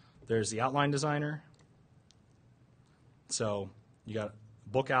here, there's the outline designer. So you got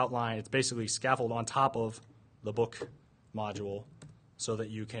book outline. It's basically scaffold on top of the book module so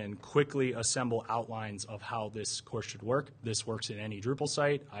that you can quickly assemble outlines of how this course should work. This works in any Drupal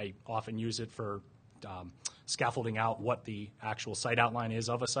site. I often use it for scaffolding out what the actual site outline is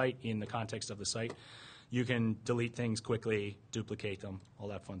of a site in the context of the site. You can delete things quickly, duplicate them, all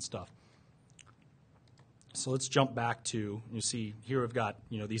that fun stuff. So let's jump back to, you see here we've got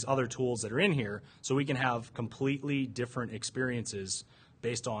these other tools that are in here, so we can have completely different experiences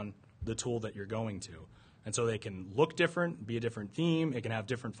based on the tool that you're going to. And so they can look different, be a different theme, it can have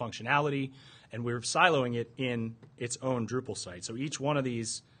different functionality, and we're siloing it in its own Drupal site. So each one of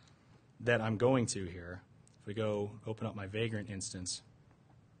these that I'm going to here, if we go open up my Vagrant instance,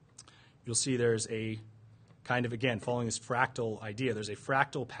 you'll see there's a kind of, again, following this fractal idea, there's a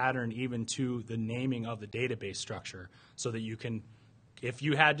fractal pattern even to the naming of the database structure so that you can, if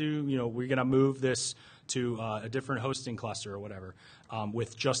you had to, we're going to move this to a different hosting cluster or whatever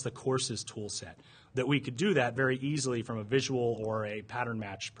with just the courses tool set, that we could do that very easily from a visual or a pattern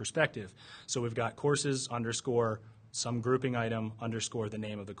match perspective. So we've got courses underscore some grouping item underscore the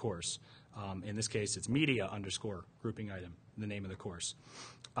name of the course. In this case, it's media underscore grouping item, the name of the course.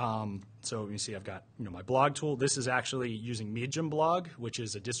 So you see I've got my blog tool. This is actually using Medium Blog, which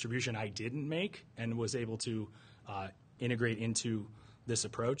is a distribution I didn't make and was able to integrate into this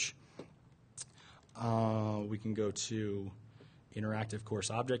approach. We can go to Interactive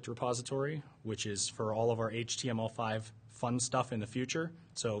Course Object Repository, which is for all of our HTML5 fun stuff in the future.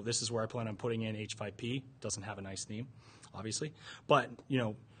 So this is where I plan on putting in H5P. Doesn't have a nice theme, obviously. But,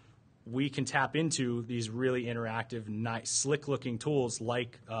 we can tap into these really interactive, nice, slick-looking tools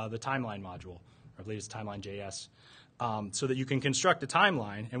like the timeline module. I believe it's timeline.js. So that you can construct a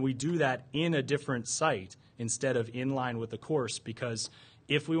timeline, and we do that in a different site instead of in line with the course, because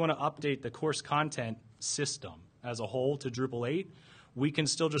if we want to update the course content system as a whole to Drupal 8, we can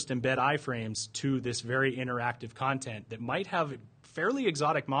still just embed iframes to this very interactive content that might have fairly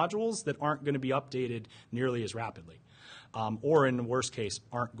exotic modules that aren't going to be updated nearly as rapidly. Or in the worst case,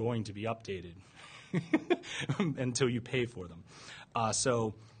 aren't going to be updated until you pay for them.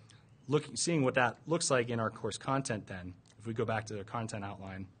 So seeing what that looks like in our course content then, if we go back to the content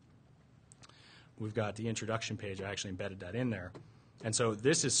outline, we've got the introduction page. I actually embedded that in there. And so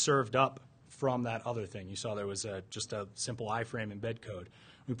this is served up from that other thing. You saw there was just a simple iframe embed code.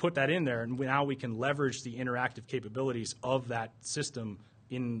 We put that in there, and now we can leverage the interactive capabilities of that system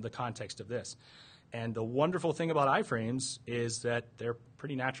in the context of this. And the wonderful thing about iframes is that they're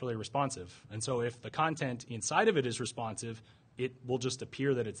pretty naturally responsive. And so if the content inside of it is responsive, it will just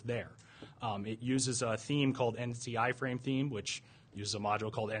appear that it's there. It uses a theme called Entity iframe theme, which uses a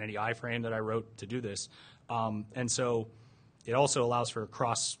module called Entity iframe that I wrote to do this. And so it also allows for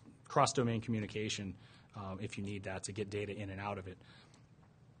cross-domain communication if you need that to get data in and out of it.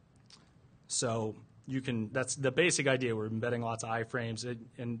 So that's the basic idea. We're embedding lots of iframes,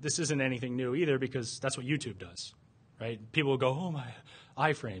 and this isn't anything new either because that's what YouTube does, right? People will go, oh my,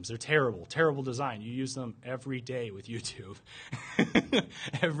 iframes, they're terrible, terrible design. You use them every day with YouTube.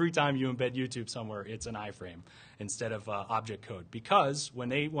 Every time you embed YouTube somewhere, it's an iframe instead of object code, because when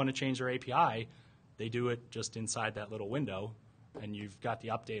they want to change their API, they do it just inside that little window, and you've got the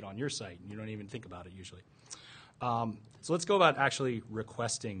update on your site, and you don't even think about it usually. So let's go about actually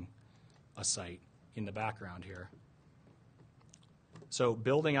requesting a site in the background here. So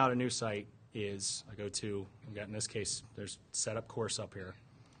building out a new site is, I go to, in this case, there's setup course up here,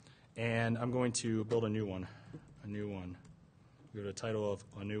 and I'm going to build a new one. Go to the title of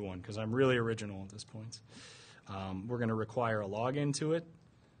a new one, because I'm really original at this point. We're going to require a login to it.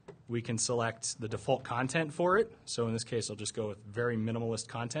 We can select the default content for it. So in this case, I'll just go with very minimalist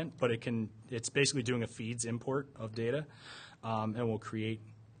content, but it's basically doing a feeds import of data, and we'll create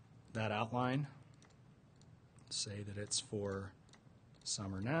that outline. Say that it's for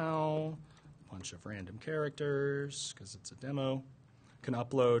summer now, a bunch of random characters, because it's a demo. Can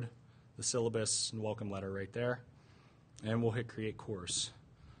upload the syllabus and welcome letter right there, and we'll hit create course.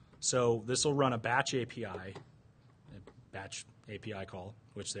 So this will run a batch API call,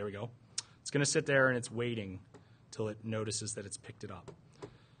 which there we go. It's going to sit there and it's waiting till it notices that it's picked it up.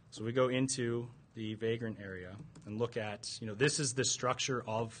 So we go into the Vagrant area and look at, this is the structure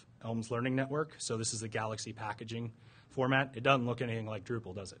of ELMS Learning Network. So this is the Galaxy packaging format. It doesn't look anything like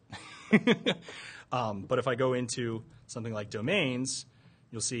Drupal, does it? But if I go into something like domains,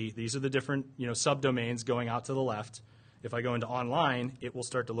 you'll see these are the different subdomains going out to the left. If I go into online, it will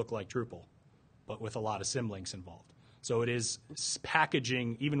start to look like Drupal, but with a lot of symlinks involved. So it is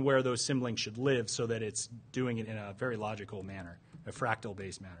packaging even where those symlinks should live so that it's doing it in a very logical manner, a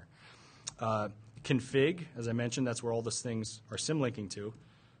fractal-based manner. Config, as I mentioned, that's where all those things are symlinking to.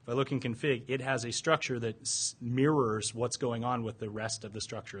 If I look in config, it has a structure that mirrors what's going on with the rest of the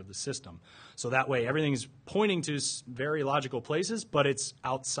structure of the system. So that way everything's pointing to very logical places, but it's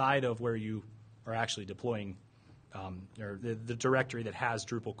outside of where you are actually deploying or the directory that has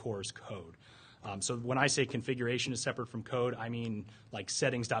Drupal core's code. So when I say configuration is separate from code, I mean like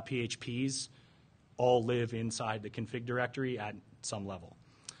settings.phps all live inside the config directory at some level.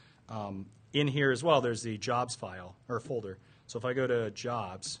 In here as well, there's the jobs file or folder. So if I go to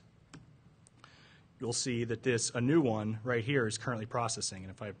jobs, you'll see that a new one right here is currently processing.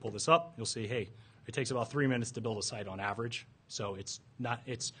 And if I pull this up, you'll see, hey, it takes about 3 minutes to build a site on average. So it's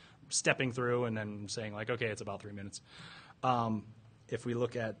stepping through and then saying like, okay, it's about 3 minutes. If we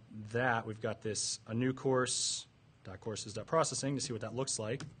look at that, we've got a new course, .courses.processing to see what that looks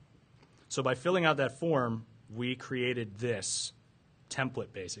like. So by filling out that form, we created this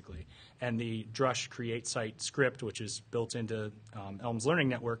template basically. And the Drush create site script, which is built into ELMS Learning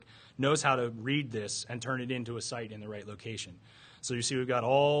Network, knows how to read this and turn it into a site in the right location. So you see we've got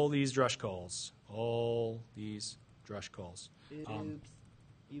all these Drush calls, Oops,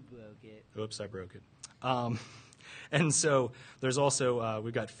 you broke it. Oops, I broke it. And so there's also,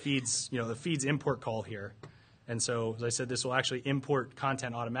 we've got feeds, the feeds import call here. And so, as I said, this will actually import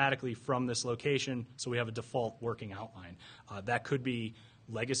content automatically from this location, so we have a default working outline. That could be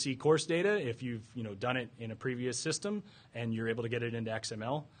legacy course data if you've done it in a previous system and you're able to get it into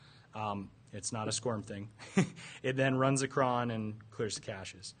XML. It's not a SCORM thing. It then runs a cron and clears the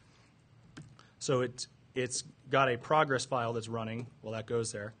caches. So it's got a progress file that's running while that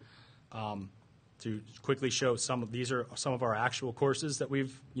goes there. To quickly show these are some of our actual courses that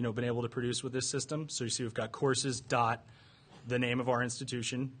we've been able to produce with this system. So you see we've got courses dot the name of our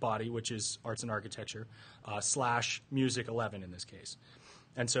institution body, which is Arts and Architecture, / Music 11 in this case.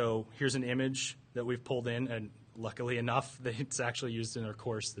 And so here's an image that we've pulled in, and luckily enough that it's actually used in our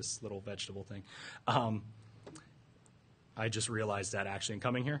course, this little vegetable thing. I just realized that actually in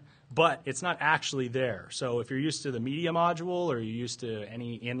coming here. But it's not actually there. So if you're used to the media module or you're used to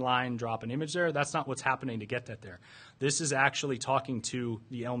any inline drop an image there, that's not what's happening to get that there. This is actually talking to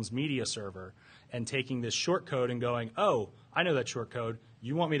the ELMS media server and taking this short code and going, oh, I know that short code.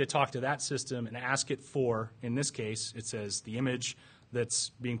 You want me to talk to that system and ask it for, in this case, it says the image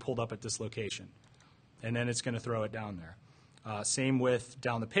that's being pulled up at this location. And then it's going to throw it down there. Same with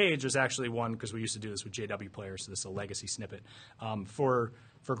down the page. There's actually one, because we used to do this with JW players, so this is a legacy snippet. For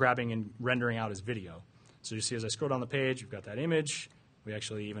for grabbing and rendering out as video. So you see as I scroll down the page, we've got that image. We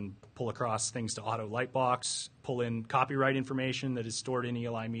actually even pull across things to auto lightbox, pull in copyright information that is stored in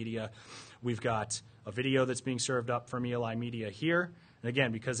ELI media. We've got a video that's being served up from ELI media here. And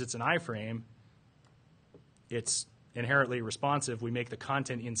again, because it's an iframe, it's inherently responsive. We make the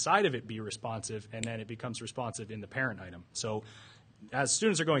content inside of it be responsive, and then it becomes responsive in the parent item. So as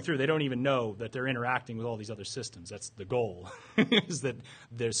students are going through, they don't even know that they're interacting with all these other systems. That's the goal, is that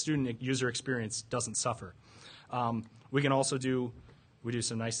their student user experience doesn't suffer. We can also do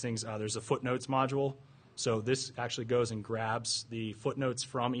some nice things. There's a footnotes module. So this actually goes and grabs the footnotes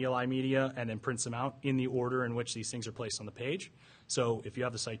from ELI media and then prints them out in the order in which these things are placed on the page. So if you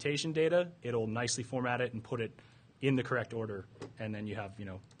have the citation data, it'll nicely format it and put it in the correct order, and then you have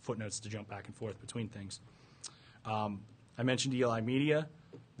footnotes to jump back and forth between things. I mentioned ELI media.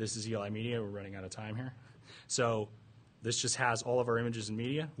 This is ELI media. We're running out of time here. So this just has all of our images and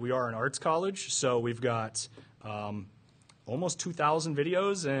media. We are an arts college, so we've got almost 2,000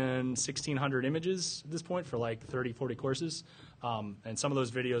 videos and 1,600 images at this point for like 30, 40 courses. And some of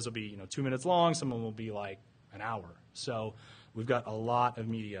those videos will be 2 minutes long. Some of them will be like an hour. So we've got a lot of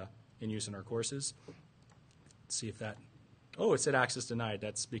media in use in our courses. Let's see if that, it said access denied.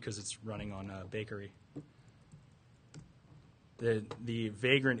 That's because it's running on Bakery. The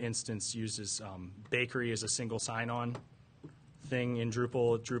Vagrant instance uses Bakery as a single sign-on thing in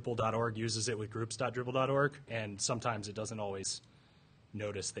Drupal. Drupal.org uses it with groups.drupal.org, and sometimes it doesn't always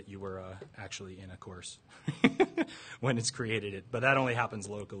notice that you were actually in a course when it's created it, but that only happens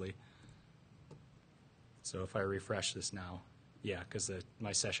locally. So if I refresh this now, yeah, because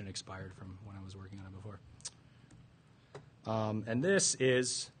my session expired from when I was working on it before. And this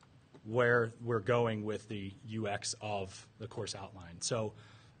is where we're going with the UX of the course outline. So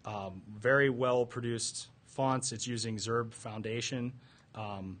very well-produced fonts. It's using Zurb Foundation,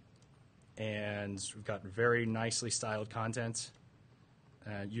 and we've got very nicely styled content,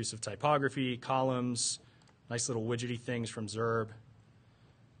 use of typography, columns, nice little widgety things from Zurb.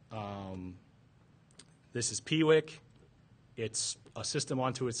 This is Piwik. It's a system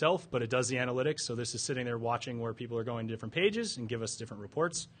unto itself, but it does the analytics. So this is sitting there watching where people are going to different pages and give us different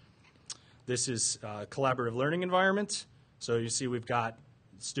reports. This is a collaborative learning environment. So you see we've got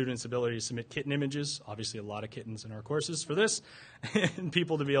students' ability to submit kitten images, obviously a lot of kittens in our courses for this, and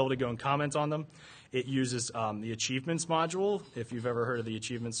people to be able to go and comment on them. It uses the achievements module, if you've ever heard of the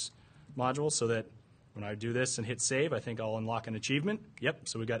achievements module, so that when I do this and hit save, I think I'll unlock an achievement. Yep,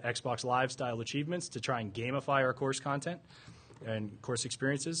 so we've got Xbox Live style achievements to try and gamify our course content and course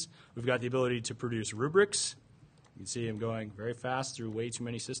experiences. We've got the ability to produce rubrics. You can see I'm going very fast through way too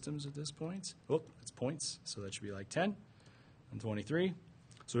many systems at this point. Oh, that's points, so that should be like 10 and 23.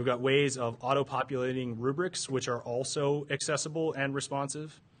 So we've got ways of auto-populating rubrics, which are also accessible and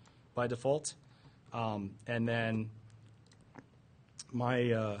responsive by default. And then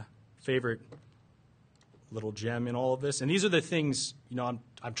my favorite little gem in all of this, and these are the things, I'm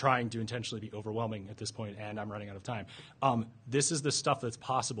trying to intentionally be overwhelming at this point, and I'm running out of time. This is the stuff that's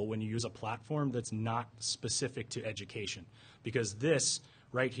possible when you use a platform that's not specific to education, because this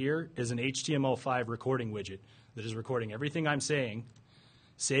right here is an HTML5 recording widget that is recording everything I'm saying,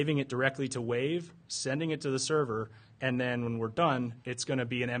 saving it directly to Wave, sending it to the server, and then when we're done, it's going to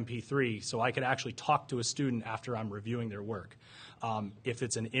be an MP3, so I could actually talk to a student after I'm reviewing their work. If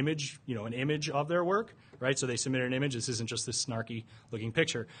it's an image, an image of their work, right? So they submit an image. This isn't just this snarky-looking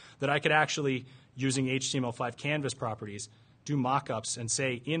picture. That I could actually, using HTML5 canvas properties, do mock-ups and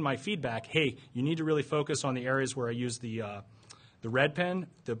say in my feedback, hey, you need to really focus on the areas where I use the red pen,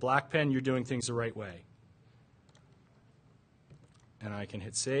 the black pen, you're doing things the right way. And I can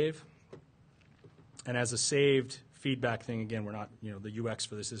hit save. And as a saved feedback thing, again, we're not, the UX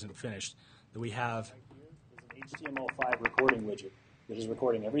for this isn't finished, that we have is an HTML5 recording widget that is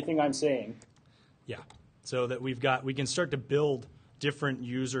recording everything I'm saying. Yeah, so that we can start to build different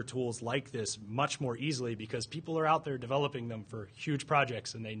user tools like this much more easily because people are out there developing them for huge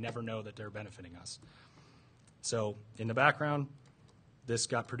projects and they never know that they're benefiting us. So in the background, this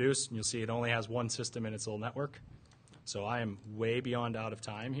got produced, and you'll see it only has one system in its little network. So I am way beyond out of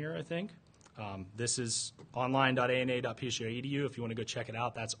time here, I think. This is online.ana.psu.edu if you want to go check it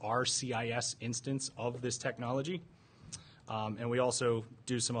out. That's our CIS instance of this technology. And we also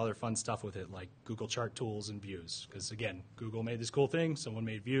do some other fun stuff with it, like Google Chart tools and views. Because, again, Google made this cool thing. Someone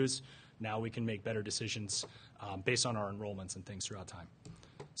made views. Now we can make better decisions based on our enrollments and things throughout time.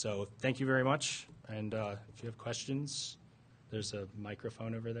 So thank you very much. And if you have questions, there's a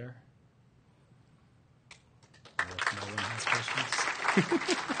microphone over there. If no one has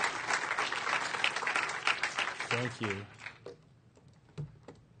questions. Thank you.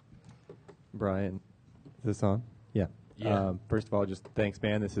 Brian, is this on? Yeah. Yeah. First of all, just thanks,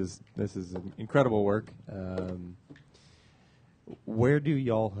 man. This is incredible work. Where do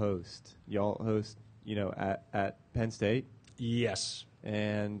y'all host? Y'all host, at Penn State? Yes.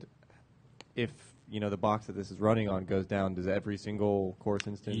 And if the box that this is running on goes down, does every single course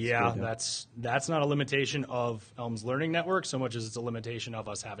instance go Yeah, down? that's not a limitation of ELMS Learning Network so much as it's a limitation of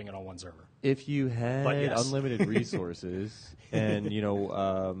us having it on one server. If you had yes. unlimited resources, and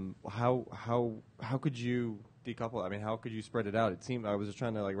how could you decouple? I mean, how could you spread it out? It seemed I was just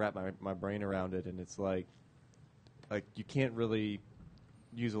trying to wrap my brain around it, and it's like you can't really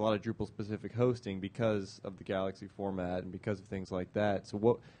use a lot of Drupal specific hosting because of the Galaxy format and because of things like that.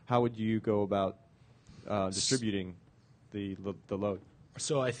 So how would you go about distributing the load?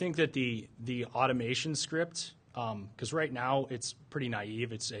 So I think that the automation script, because right now it's pretty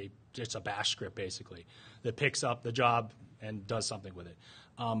naive. It's a bash script basically that picks up the job and does something with it.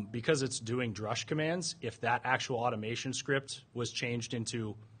 Because it's doing drush commands, if that actual automation script was changed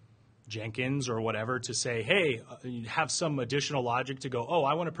into Jenkins or whatever to say, hey, you have some additional logic to go, oh,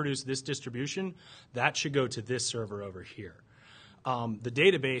 I want to produce this distribution, that should go to this server over here. The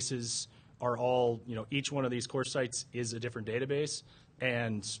databases are all, each one of these course sites is a different database.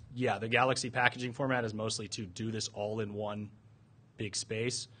 And yeah, the Galaxy packaging format is mostly to do this all in one big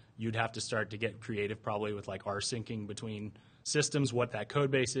space. You'd have to start to get creative probably with r-syncing between systems, what that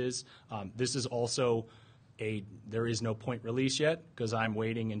code base is. This is also there is no point release yet because I'm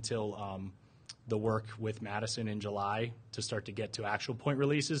waiting until the work with Madison in July to start to get to actual point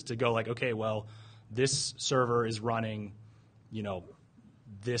releases to go okay, well, this server is running,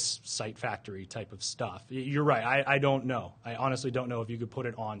 this site factory type of stuff. You're right. I don't know. I honestly don't know if you could put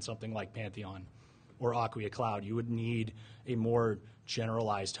it on something like Pantheon or Acquia Cloud. You would need a more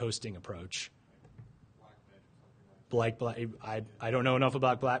generalized hosting approach. I don't know enough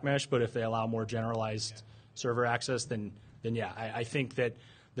about Blackmesh, but if they allow more generalized server access, then yeah, I think that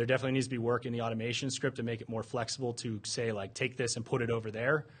there definitely needs to be work in the automation script to make it more flexible to say take this and put it over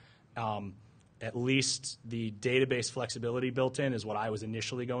there. At least the database flexibility built in is what I was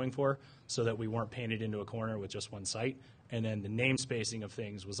initially going for, so that we weren't painted into a corner with just one site. And then the namespacing of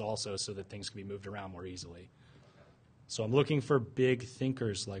things was also so that things could be moved around more easily. So I'm looking for big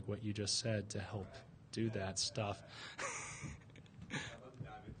thinkers like what you just said to help do that stuff.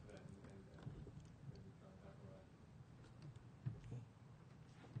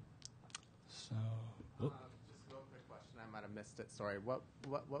 Just a real quick question. I might have missed it. Sorry. What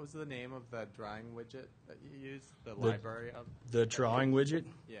was the name of the drawing widget that you used? The library of the drawing widget?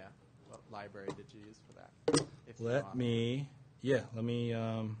 Yeah. What library did you use for that? Let me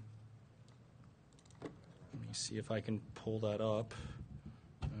see if I can pull that up.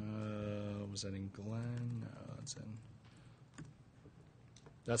 Was that in Glen? No, that's in.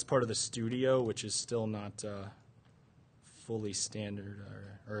 That's part of the studio, which is still not fully standard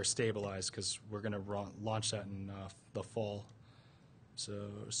or stabilized because we're going to launch that in the fall. So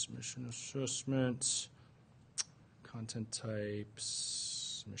submission assessment, content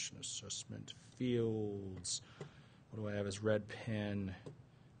types, submission assessment fields. What do I have as red pen?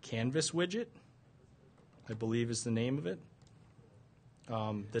 Canvas widget, I believe is the name of it.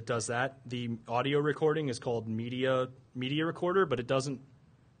 That does that. The audio recording is called media recorder, but it doesn't.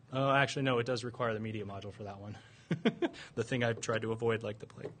 Actually, no, it does require the media module for that one. The thing I've tried to avoid like the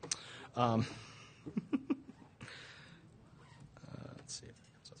plague. Let's see if it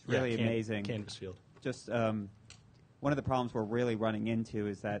comes up. It's really amazing. Canvas field. Just one of the problems we're really running into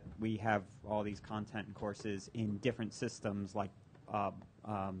is that we have all these content and courses in different systems like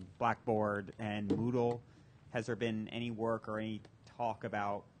Blackboard and Moodle. Has there been any work or any talk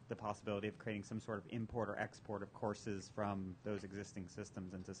about the possibility of creating some sort of import or export of courses from those existing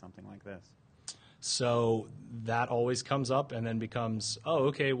systems into something like this? So that always comes up and then becomes, oh,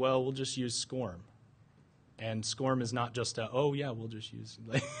 okay, well, we'll just use SCORM. And SCORM is not just we'll just use.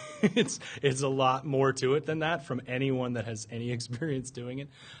 It's a lot more to it than that from anyone that has any experience doing it.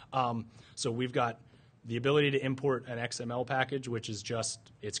 So we've got the ability to import an XML package, which is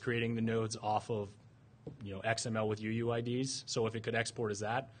it's creating the nodes off of XML with UUIDs. So if it could export as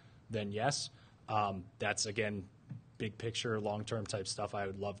that, then yes. That's, again, big picture, long-term type stuff I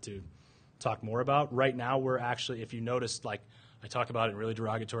would love to talk more about. Right now, we're actually, if you noticed, I talk about it in really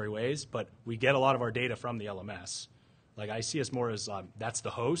derogatory ways, but we get a lot of our data from the LMS. I see us more as that's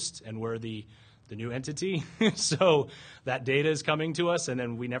the host, and we're the new entity. So that data is coming to us, and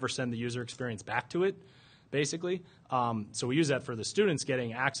then we never send the user experience back to it, basically. So we use that for the students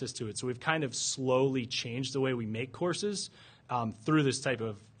getting access to it. So we've kind of slowly changed the way we make courses through this type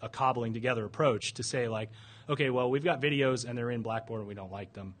of a cobbling together approach to say, okay, well, we've got videos, and they're in Blackboard, and we don't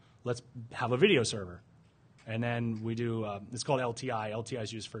like them. let's have a video server. And then we do, it's called LTI. LTI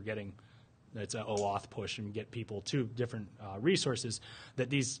is used for getting, it's an OAuth push and get people to different resources. That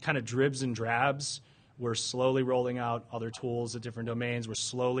these kind of dribs and drabs, we're slowly rolling out other tools at different domains. We're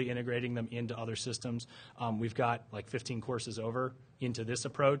slowly integrating them into other systems. We've got like 15 courses over into this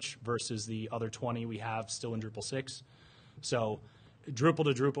approach versus the other 20 we have still in Drupal 6. So Drupal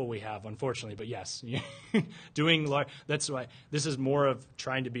to Drupal we have, unfortunately, but yes, that's why this is more of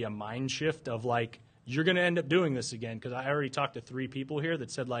trying to be a mind shift of like, you're going to end up doing this again, because I already talked to 3 people here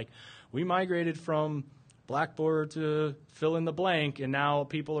that said like, we migrated from Blackboard to fill in the blank, and now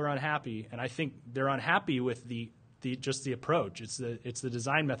people are unhappy. And I think they're unhappy with just the approach. It's the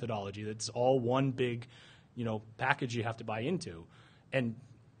design methodology. That's all one big, package you have to buy into. And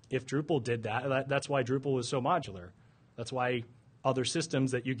if Drupal did that, that's why Drupal was so modular. That's why other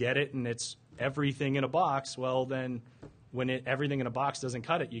systems that you get it and it's everything in a box. Well, then when everything in a box doesn't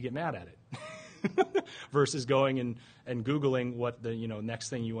cut it, you get mad at it. Versus going and Googling what the next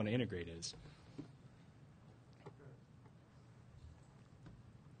thing you want to integrate is.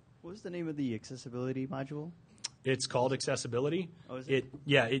 What was the name of the accessibility module? It's called accessibility. Oh, is it?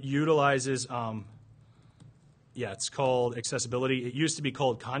 It utilizes. It's called accessibility. It used to be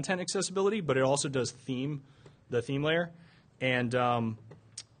called content accessibility, but it also does the theme layer, and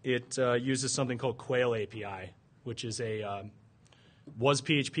it uses something called Quail API, which is was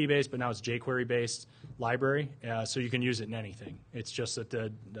PHP based, but now it's jQuery based library. So you can use it in anything. It's just that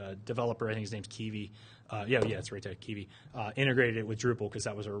the developer, I think his name's Kiwi. It's right there, Kiwi. Integrated it with Drupal because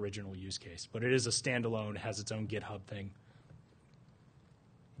that was our original use case. But it is a standalone, has its own GitHub thing.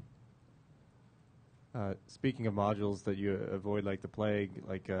 Speaking of modules that you avoid like the plague,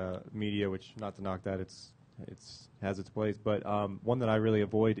 like media, which not to knock that, it's has its place, but one that I really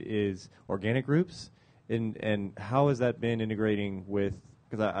avoid is organic groups. And how has that been integrating with?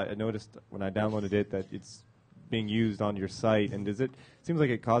 Because I noticed when I downloaded it that it's being used on your site, and it seems like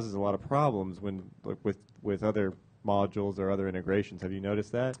it causes a lot of problems when with other modules or other integrations. Have you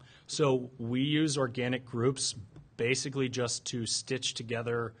noticed that? So we use organic groups basically just to stitch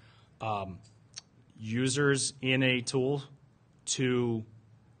together users in a tool to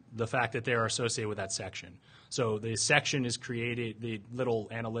the fact that they are associated with that section. So the section is created, the little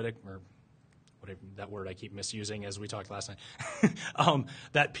analytic, or whatever that word I keep misusing as we talked last night,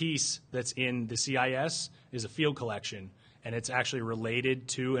 that piece that's in the CIS is a field collection, and it's actually related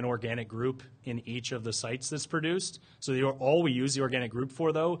to an organic group in each of the sites that's produced. So all we use the organic group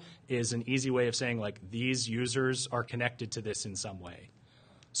for, though, is an easy way of saying, like, these users are connected to this in some way.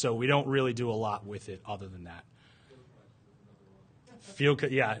 So we don't really do a lot with it other than that.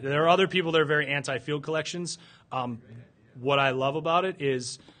 There are other people that are very anti-field collections. What I love about it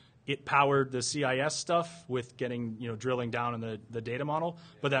is it powered the CIS stuff with getting, drilling down in the data model.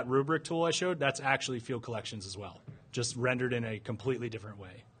 But that rubric tool I showed, that's actually field collections as well, just rendered in a completely different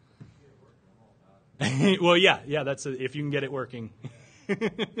way. Well, that's if you can get it working.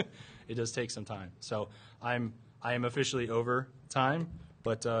 It does take some time. So I am officially over time.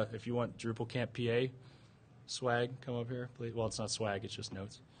 But if you want Drupal Camp PA swag, come up here, please. Well, it's not swag; it's just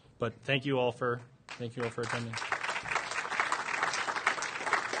notes. But thank you all for attending.